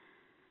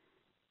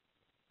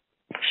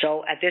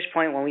 So at this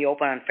point, when we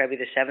open on February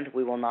the 7th,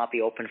 we will not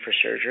be open for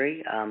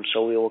surgery.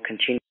 So we will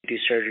continue to do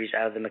surgeries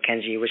out of the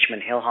Mackenzie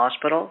Richmond Hill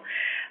Hospital.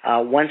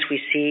 Once we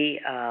see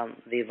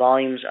the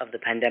volumes of the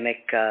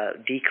pandemic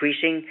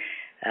decreasing,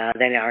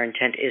 then our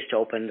intent is to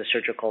open the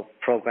surgical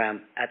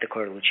program at the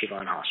Coeur d'Alene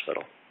Vaughan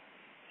Hospital.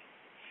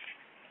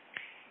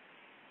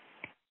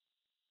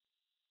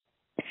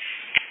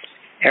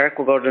 Eric,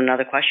 we'll go to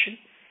another question.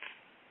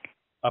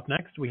 Up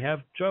next, we have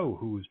Joe,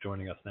 who's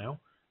joining us now.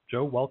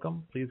 Joe,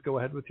 welcome. Please go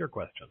ahead with your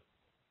question.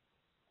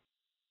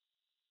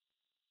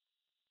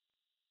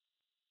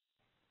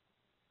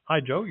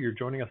 Hi, Joe. You're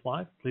joining us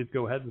live. Please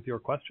go ahead with your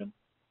question.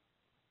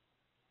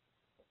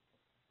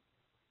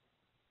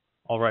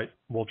 All right.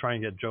 We'll try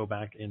and get Joe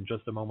back in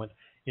just a moment.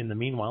 In the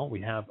meanwhile, we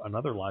have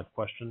another live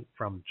question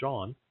from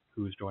John,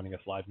 who's joining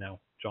us live now.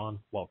 John,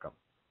 welcome.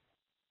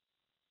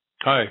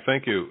 Hi,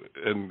 thank you.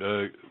 And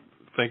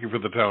thank you for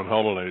the town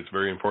hall tonight. It's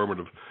very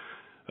informative.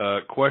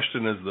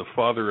 Question is, the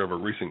father of a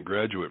recent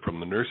graduate from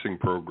the nursing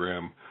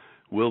program,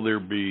 will there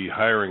be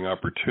hiring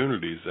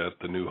opportunities at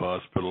the new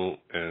hospital?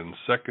 And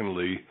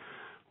secondly,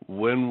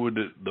 when would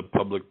the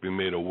public be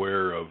made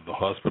aware of the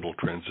hospital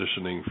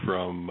transitioning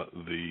from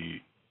the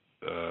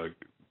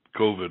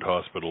COVID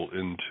hospital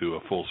into a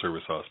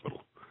full-service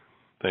hospital?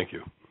 Thank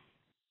you.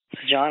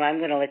 John, I'm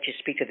going to let you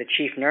speak to the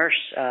chief nurse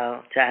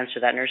to answer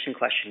that nursing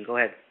question. Go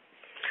ahead.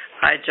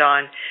 Hi,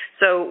 John.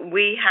 So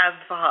we have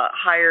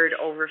hired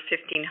over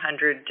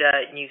 1,500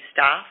 new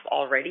staff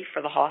already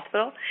for the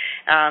hospital,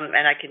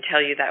 and I can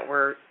tell you that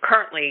we're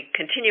currently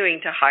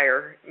continuing to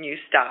hire new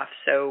staff.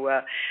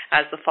 So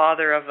as the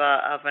father of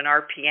an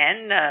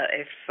RPN,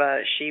 if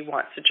she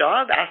wants a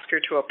job, ask her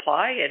to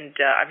apply, and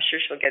I'm sure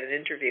she'll get an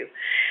interview.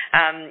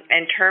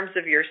 In terms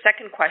of your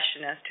second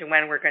question as to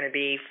when we're going to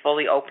be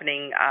fully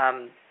opening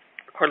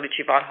Coeur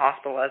d'Alene Vaughan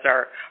Hospital as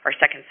our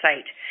second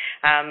site.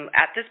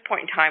 At this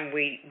point in time,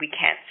 we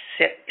can't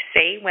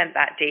say when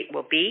that date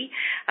will be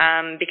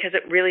because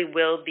it really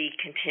will be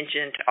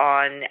contingent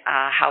on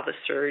how the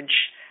surge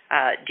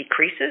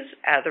decreases,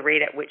 the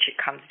rate at which it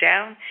comes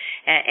down,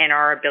 and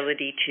our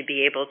ability to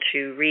be able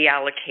to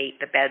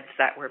reallocate the beds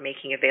that we're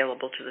making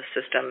available to the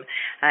system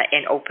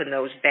and open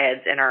those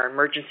beds in our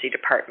emergency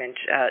department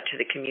to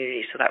the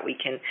community so that we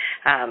can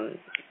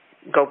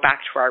go back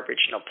to our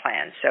original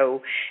plan.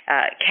 So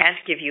can't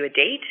give you a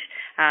date,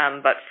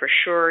 but for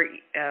sure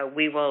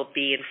we will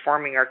be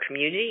informing our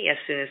community as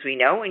soon as we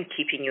know and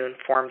keeping you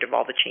informed of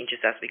all the changes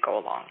as we go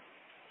along.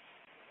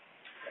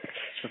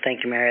 So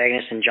thank you, Mary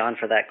Agnes and John,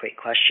 for that great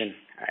question.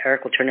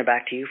 Eric, we'll turn it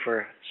back to you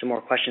for some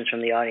more questions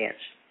from the audience.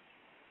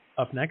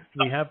 Up next,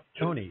 we have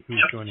Tony,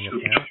 who's joining us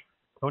now.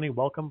 Tony,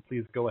 welcome.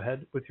 Please go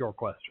ahead with your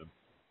question.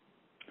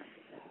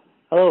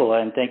 Hello,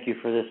 and thank you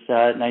for this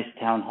nice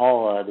town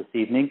hall this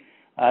evening.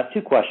 I have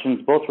two questions,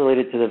 both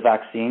related to the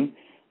vaccine.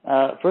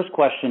 First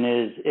question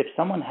is, if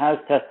someone has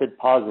tested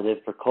positive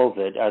for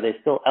COVID, are they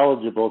still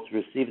eligible to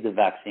receive the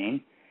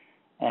vaccine?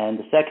 And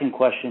the second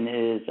question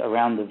is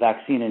around the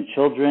vaccine in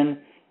children,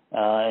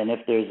 and if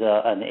there's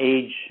an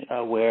age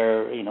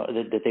where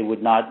that they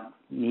would not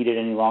need it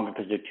any longer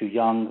because they're too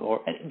young,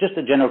 or just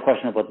a general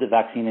question about the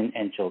vaccine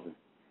in children.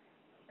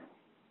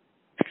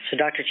 So,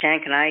 Dr.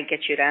 Chan, can I get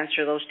you to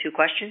answer those two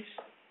questions?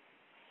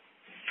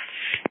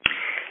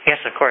 Yes,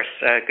 of course.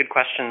 Good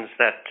questions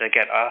that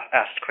get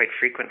asked quite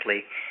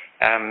frequently.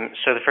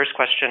 So the first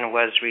question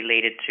was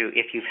related to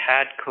if you've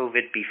had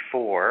COVID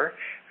before,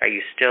 are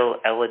you still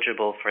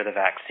eligible for the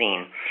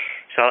vaccine?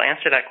 So I'll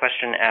answer that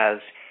question as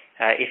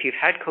if you've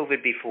had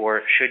COVID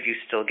before, should you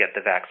still get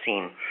the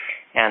vaccine?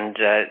 And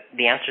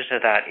the answer to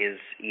that is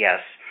yes.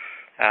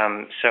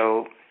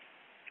 So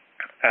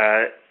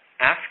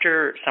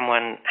after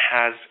someone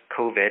has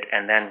COVID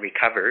and then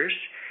recovers,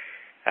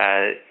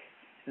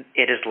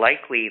 it is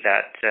likely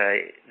that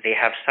they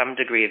have some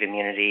degree of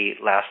immunity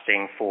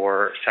lasting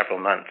for several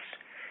months.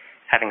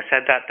 Having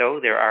said that, though,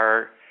 there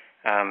are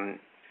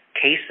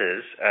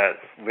cases,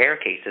 rare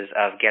cases,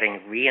 of getting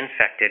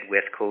reinfected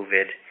with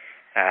COVID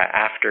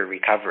after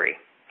recovery.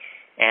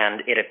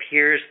 And it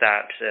appears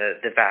that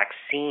the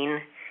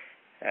vaccine,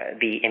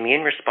 the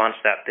immune response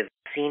that the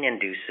vaccine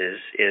induces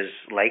is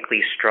likely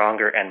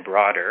stronger and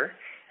broader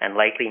and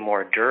likely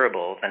more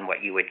durable than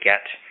what you would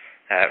get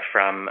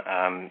from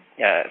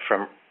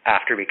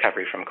after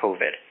recovery from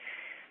COVID.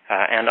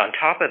 And on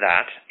top of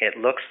that, it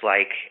looks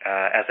like,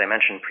 as I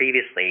mentioned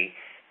previously,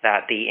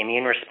 that the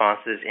immune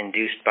responses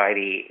induced by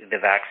the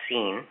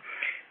vaccine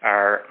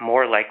are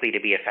more likely to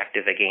be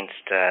effective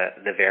against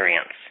the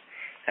variants.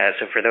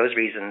 So for those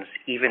reasons,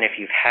 even if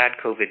you've had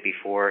COVID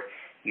before,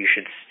 you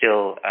should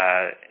still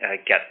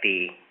get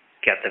the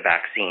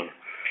vaccine.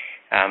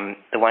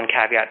 The one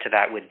caveat to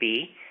that would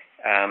be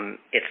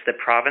it's the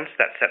province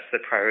that sets the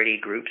priority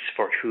groups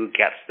for who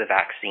gets the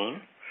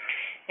vaccine.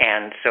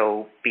 And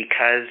so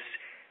because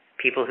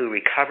people who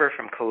recover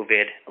from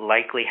COVID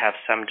likely have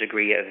some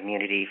degree of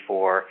immunity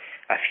for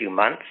a few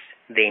months,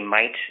 they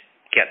might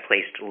get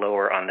placed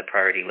lower on the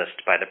priority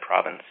list by the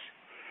province.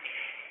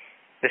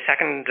 The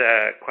second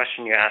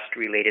question you asked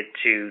related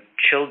to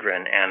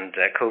children and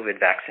COVID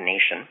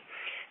vaccination.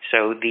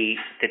 So the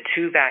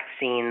two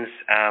vaccines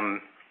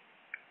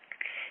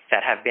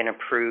that have been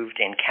approved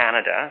in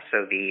Canada,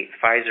 so the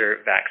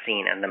Pfizer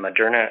vaccine and the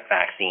Moderna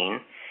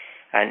vaccine,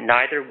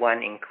 neither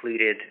one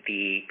included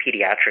the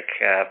pediatric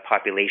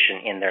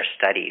population in their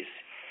studies.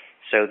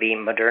 So the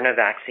Moderna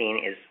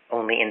vaccine is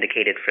only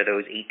indicated for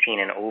those 18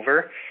 and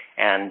over,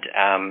 and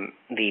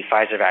the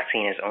Pfizer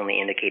vaccine is only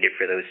indicated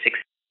for those 16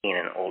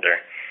 and older.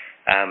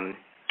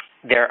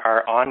 There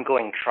are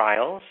ongoing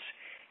trials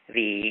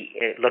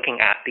looking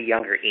at the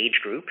younger age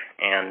group,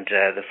 and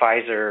the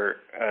Pfizer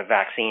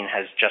vaccine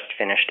has just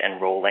finished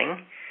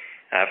enrolling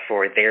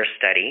for their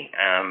study.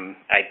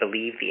 I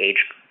believe the age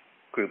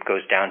group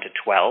goes down to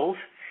 12,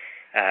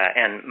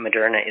 and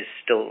Moderna is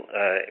still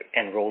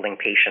enrolling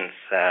patients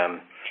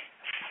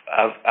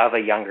of a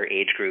younger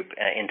age group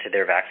into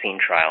their vaccine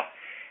trial.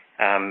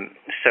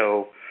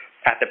 So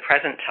at the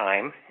present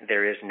time,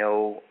 there is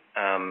no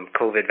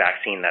COVID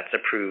vaccine that's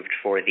approved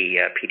for the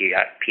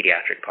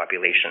pediatric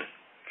population.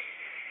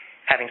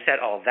 Having said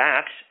all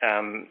that,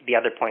 the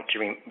other point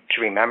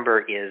to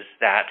remember is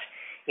that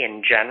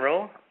in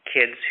general,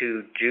 kids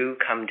who do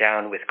come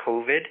down with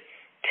COVID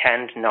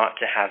tend not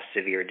to have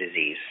severe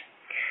disease.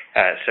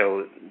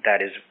 So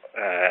that is,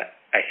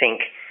 I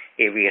think,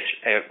 a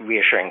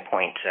reassuring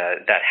point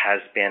that has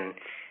been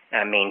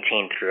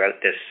maintained throughout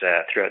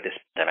this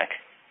pandemic.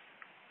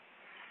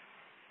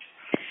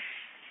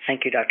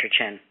 Thank you, Dr.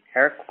 Chen.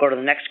 Eric, we'll go to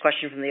the next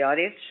question from the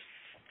audience.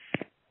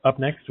 Up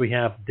next, we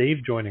have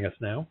Dave joining us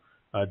now.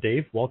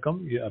 Dave,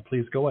 welcome.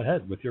 Please go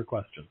ahead with your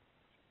question.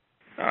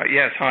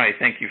 Yes, hi.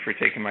 Thank you for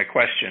taking my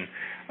question.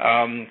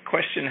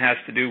 Question has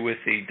to do with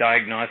the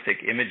diagnostic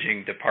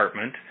imaging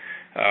department.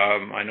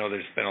 I know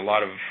there's been a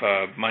lot of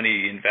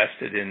money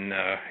invested in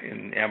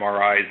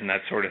MRIs and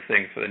that sort of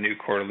thing for the new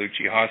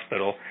Cortellucci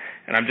Hospital,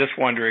 and I'm just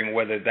wondering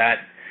whether that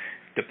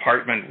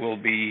department will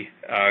be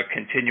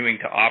continuing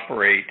to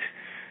operate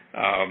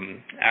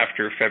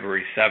after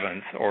February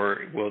 7th,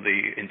 or will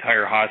the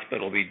entire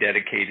hospital be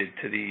dedicated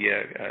to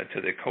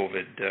the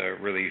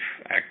COVID relief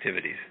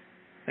activities?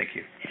 Thank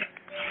you.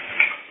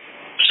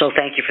 So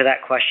thank you for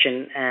that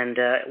question, and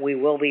we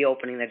will be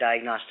opening the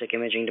diagnostic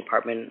imaging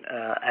department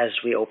as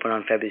we open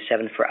on February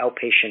 7th for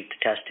outpatient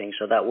testing,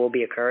 so that will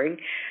be occurring.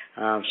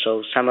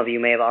 So some of you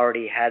may have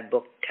already had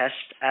booked tests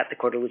at the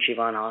Coeur d'Alene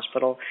Vaughan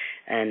Hospital,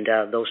 and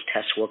those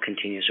tests will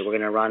continue. So we're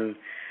going to run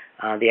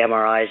the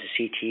MRIs,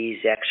 the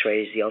CTs, the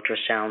X-rays, the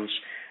ultrasounds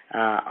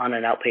on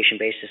an outpatient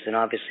basis, and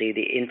obviously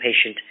the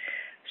inpatient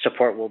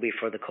support will be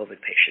for the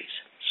COVID patients.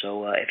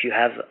 So if you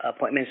have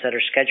appointments that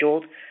are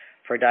scheduled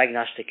for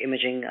diagnostic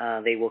imaging,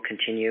 they will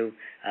continue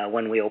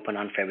when we open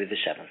on February the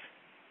 7th.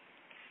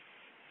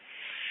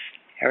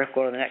 Eric,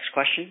 go to the next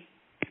question.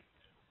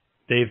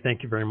 Dave,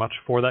 thank you very much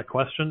for that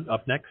question.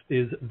 Up next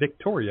is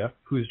Victoria,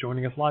 who's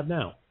joining us live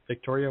now.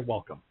 Victoria,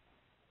 welcome.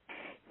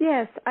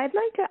 Yes, I'd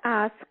like to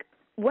ask,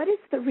 what is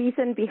the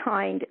reason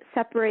behind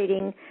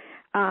separating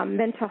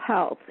mental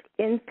health,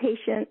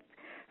 inpatient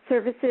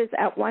services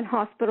at one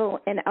hospital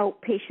and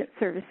outpatient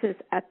services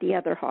at the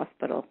other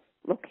hospital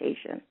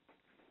location?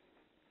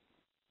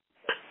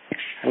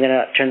 I'm going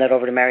to turn that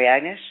over to Mary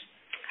Agnes.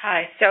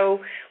 Hi. So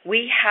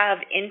we have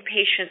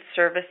inpatient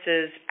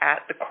services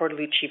at the Coeur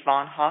d'Alene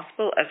Vaughan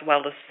Hospital, as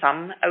well as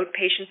some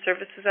outpatient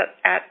services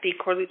at the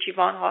Coeur d'Alene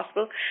Vaughan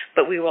Hospital,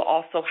 but we will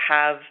also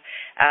have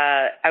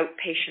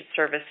outpatient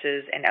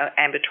services and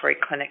ambulatory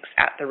clinics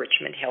at the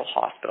Richmond Hill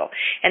Hospital.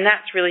 And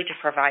that's really to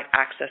provide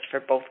access for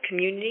both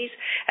communities,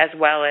 as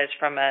well as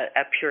from a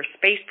pure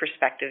space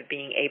perspective,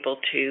 being able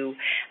to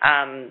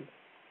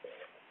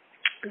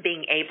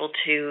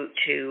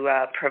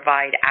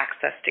provide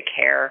access to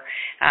care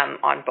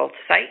on both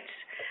sites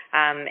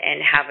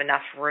and have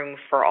enough room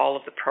for all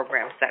of the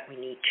programs that we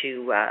need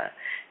to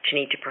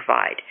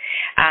provide.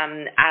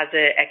 As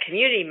a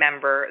community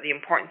member, the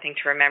important thing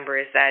to remember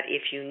is that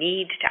if you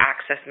need to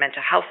access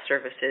mental health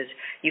services,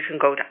 you can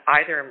go to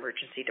either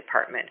emergency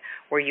department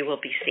where you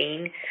will be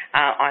seen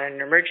on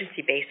an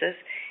emergency basis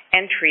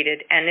and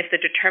treated, and if the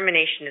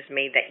determination is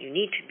made that you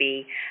need to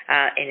be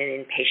in an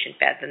inpatient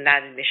bed, then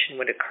that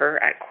admission would occur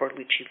at Coeur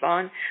d'Alene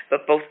Vaughan,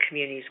 but both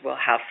communities will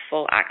have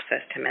full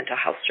access to mental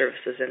health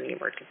services in the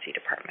emergency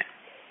department.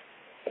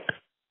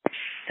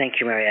 Thank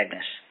you, Mary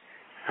Agnes.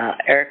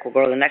 Eric, we'll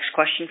go to the next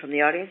question from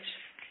the audience.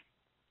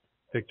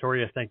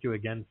 Victoria, thank you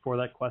again for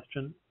that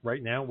question.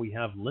 Right now we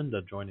have Linda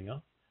joining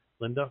us.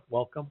 Linda,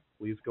 welcome.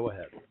 Please go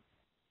ahead.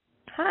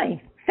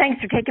 Hi. Thanks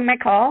for taking my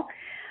call.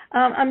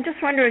 I'm just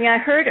wondering, I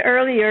heard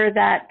earlier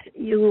that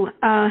you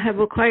have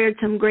acquired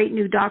some great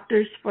new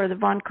doctors for the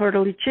Vaughan Coeur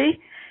d'Alene,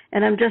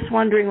 and I'm just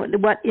wondering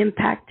what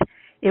impact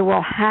it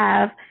will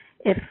have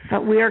if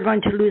we are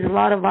going to lose a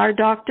lot of our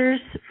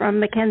doctors from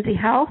Mackenzie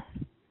Health,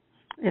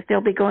 if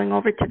they'll be going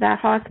over to that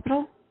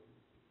hospital.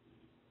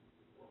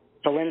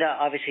 So, Linda,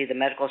 obviously the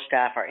medical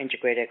staff are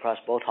integrated across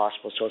both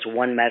hospitals, so it's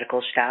one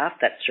medical staff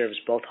that serves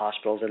both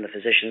hospitals, and the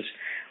physicians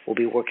will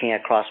be working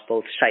across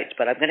both sites.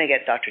 But I'm going to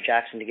get Dr.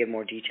 Jackson to give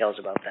more details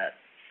about that.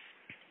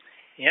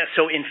 Yeah,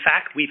 so in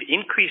fact, we've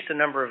increased the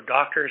number of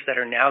doctors that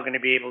are now going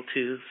to be able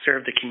to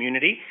serve the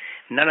community.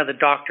 None of the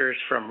doctors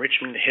from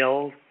Richmond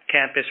Hill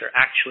campus are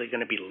actually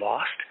going to be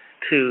lost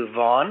to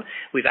Vaughan.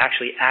 We've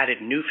actually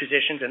added new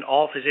physicians, and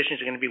all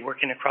physicians are going to be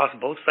working across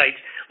both sites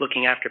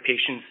looking after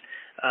patients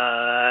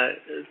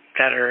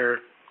that are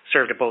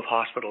served at both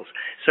hospitals.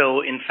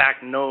 So in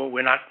fact, no,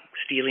 we're not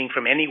stealing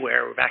from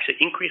anywhere. We've actually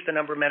increased the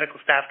number of medical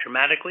staff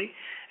dramatically,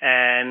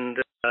 and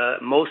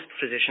most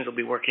physicians will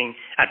be working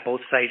at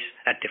both sites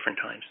at different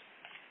times.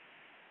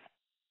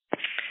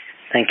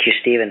 Thank you,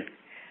 Stephen.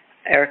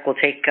 Eric, we'll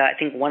take, I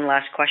think, one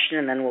last question,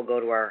 and then we'll go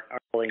to our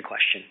polling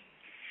question.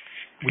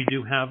 We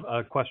do have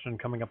a question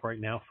coming up right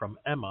now from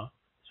Emma.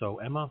 So,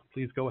 Emma,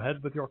 please go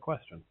ahead with your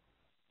question.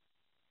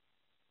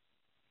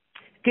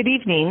 Good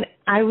evening.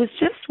 I was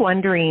just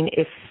wondering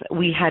if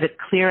we had a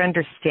clear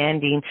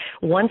understanding,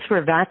 once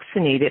we're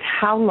vaccinated,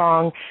 how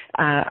long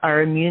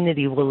our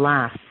immunity will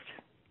last.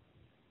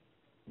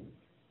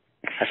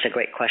 That's a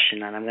great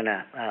question, and I'm going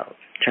to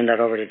turn that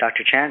over to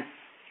Dr. Chan.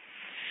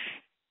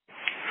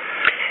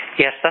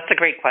 Yes, that's a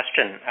great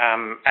question.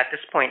 At this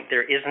point,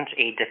 there isn't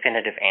a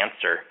definitive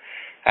answer,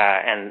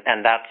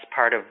 and that's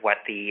part of what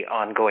the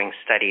ongoing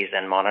studies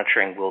and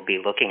monitoring will be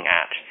looking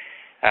at.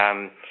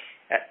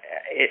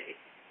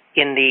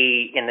 In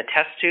the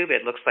test tube,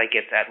 it looks like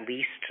it's at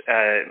least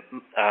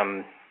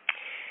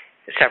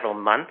several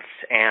months,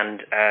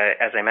 and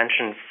as I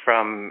mentioned,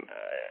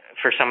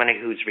 for someone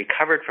who's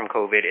recovered from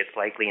COVID, it's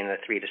likely in the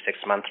 3 to 6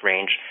 month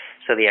range.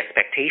 So the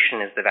expectation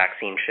is the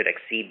vaccine should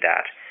exceed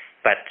that,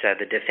 but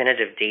the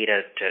definitive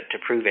data to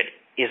prove it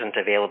isn't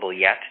available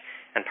yet,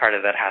 and part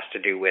of that has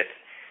to do with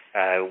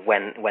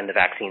when the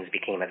vaccines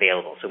became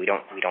available. So we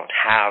don't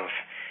have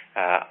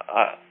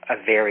a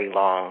very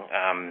long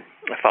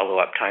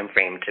follow-up time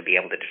frame to be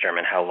able to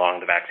determine how long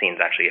the vaccine is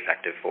actually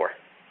effective for.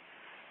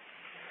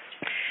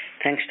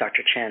 Thanks,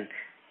 Dr. Chen.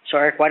 So,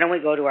 Eric, why don't we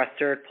go to our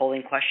third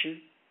polling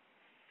question?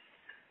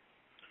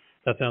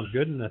 That sounds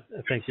good, and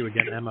thank you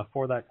again, Emma,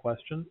 for that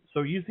question.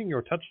 So using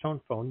your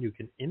touch-tone phone, you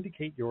can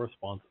indicate your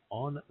response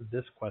on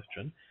this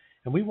question,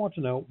 and we want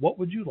to know, what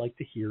would you like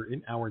to hear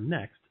in our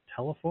next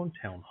telephone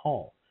town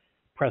hall?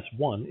 Press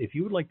 1 if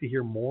you would like to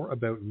hear more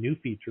about new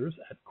features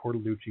at Coeur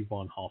d'Alene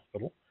Vaughan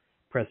Hospital.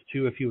 Press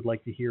 2 if you would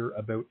like to hear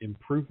about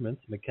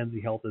improvements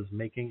Mackenzie Health is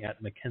making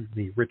at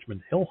Mackenzie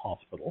Richmond Hill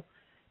Hospital.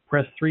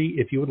 Press 3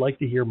 if you would like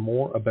to hear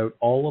more about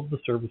all of the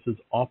services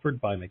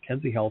offered by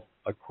Mackenzie Health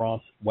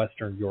across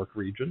Western York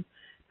Region.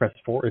 Press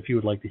 4 if you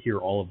would like to hear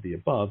all of the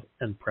above,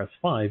 and press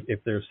 5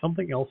 if there's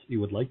something else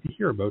you would like to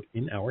hear about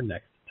in our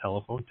next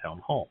telephone town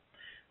hall.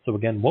 So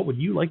again, what would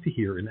you like to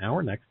hear in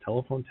our next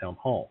telephone town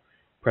hall?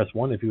 Press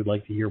 1 if you would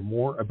like to hear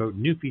more about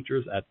new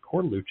features at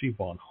Cortellucci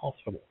Vaughan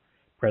Hospital.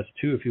 Press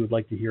 2 if you would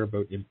like to hear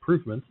about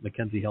improvements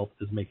Mackenzie Health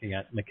is making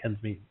at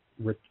Mackenzie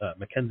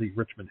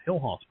Richmond Hill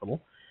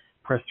Hospital.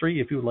 Press 3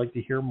 if you would like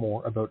to hear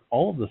more about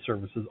all of the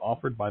services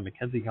offered by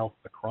Mackenzie Health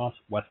across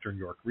Western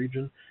York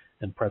Region.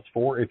 And press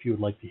 4 if you would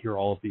like to hear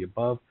all of the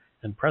above.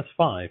 And press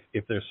 5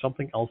 if there's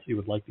something else you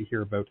would like to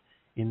hear about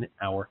in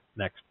our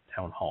next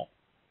town hall.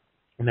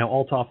 Now,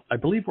 Althoff, I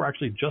believe we're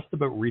actually just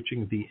about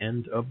reaching the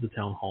end of the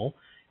town hall.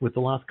 With the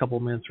last couple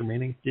of minutes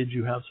remaining, did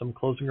you have some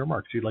closing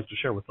remarks you'd like to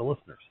share with the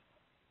listeners?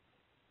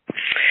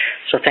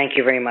 So thank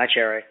you very much,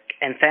 Eric.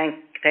 And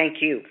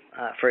thank you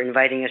for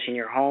inviting us in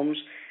your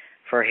homes,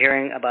 for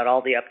hearing about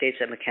all the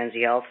updates at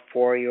Mackenzie Health,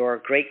 for your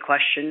great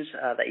questions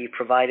that you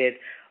provided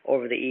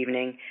over the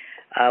evening.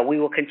 We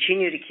will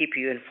continue to keep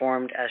you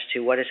informed as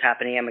to what is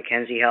happening at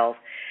Mackenzie Health.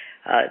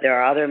 There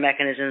are other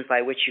mechanisms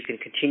by which you can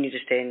continue to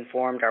stay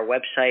informed: our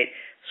website,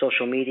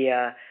 social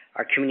media,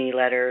 our community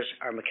letters,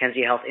 our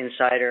Mackenzie Health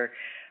Insider.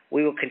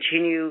 We will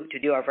continue to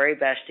do our very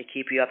best to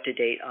keep you up to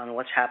date on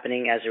what's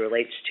happening as it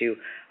relates to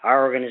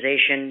our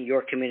organization,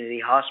 your community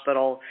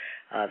hospital,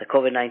 the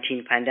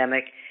COVID-19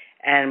 pandemic,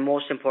 and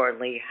most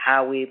importantly,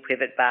 how we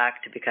pivot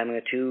back to becoming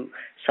a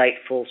two-site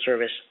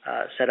full-service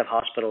set of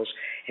hospitals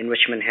in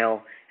Richmond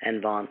Hill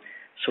and Vaughan.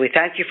 So we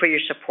thank you for your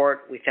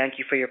support. We thank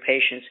you for your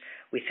patience.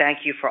 We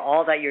thank you for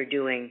all that you're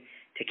doing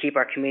to keep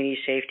our community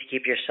safe, to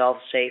keep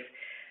yourselves safe.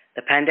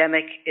 The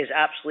pandemic is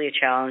absolutely a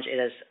challenge. It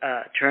has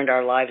turned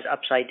our lives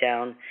upside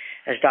down.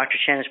 As Dr.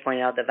 Chen has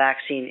pointed out, the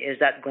vaccine is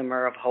that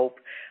glimmer of hope.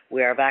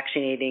 We are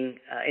vaccinating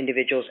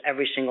individuals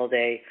every single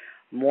day.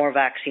 More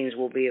vaccines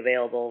will be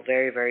available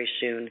very, very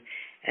soon.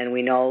 And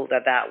we know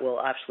that that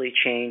will absolutely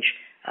change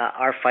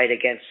our fight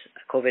against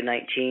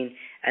COVID-19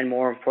 and,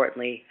 more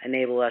importantly,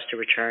 enable us to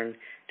return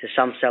to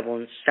some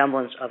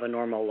semblance of a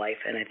normal life.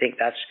 And I think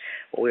that's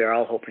what we are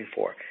all hoping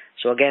for.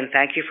 So again,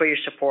 thank you for your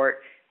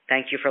support.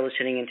 Thank you for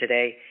listening in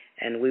today.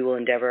 And we will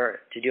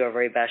endeavor to do our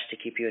very best to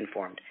keep you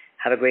informed.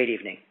 Have a great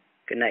evening.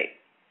 Good night.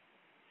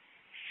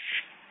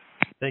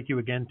 Thank you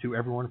again to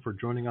everyone for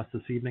joining us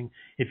this evening.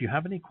 If you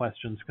have any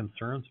questions,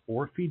 concerns,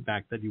 or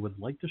feedback that you would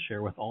like to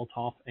share with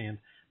Althoff and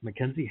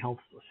Mackenzie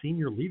Health's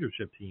senior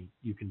leadership team,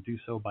 you can do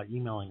so by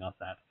emailing us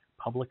at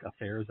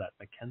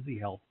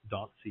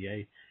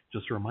publicaffairs@mackenziehealth.ca.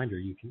 Just a reminder,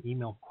 you can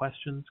email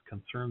questions,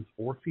 concerns,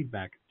 or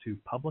feedback to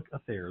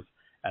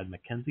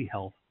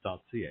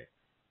publicaffairs@mackenziehealth.ca.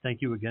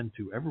 Thank you again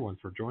to everyone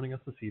for joining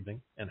us this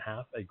evening, and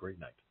have a great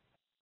night.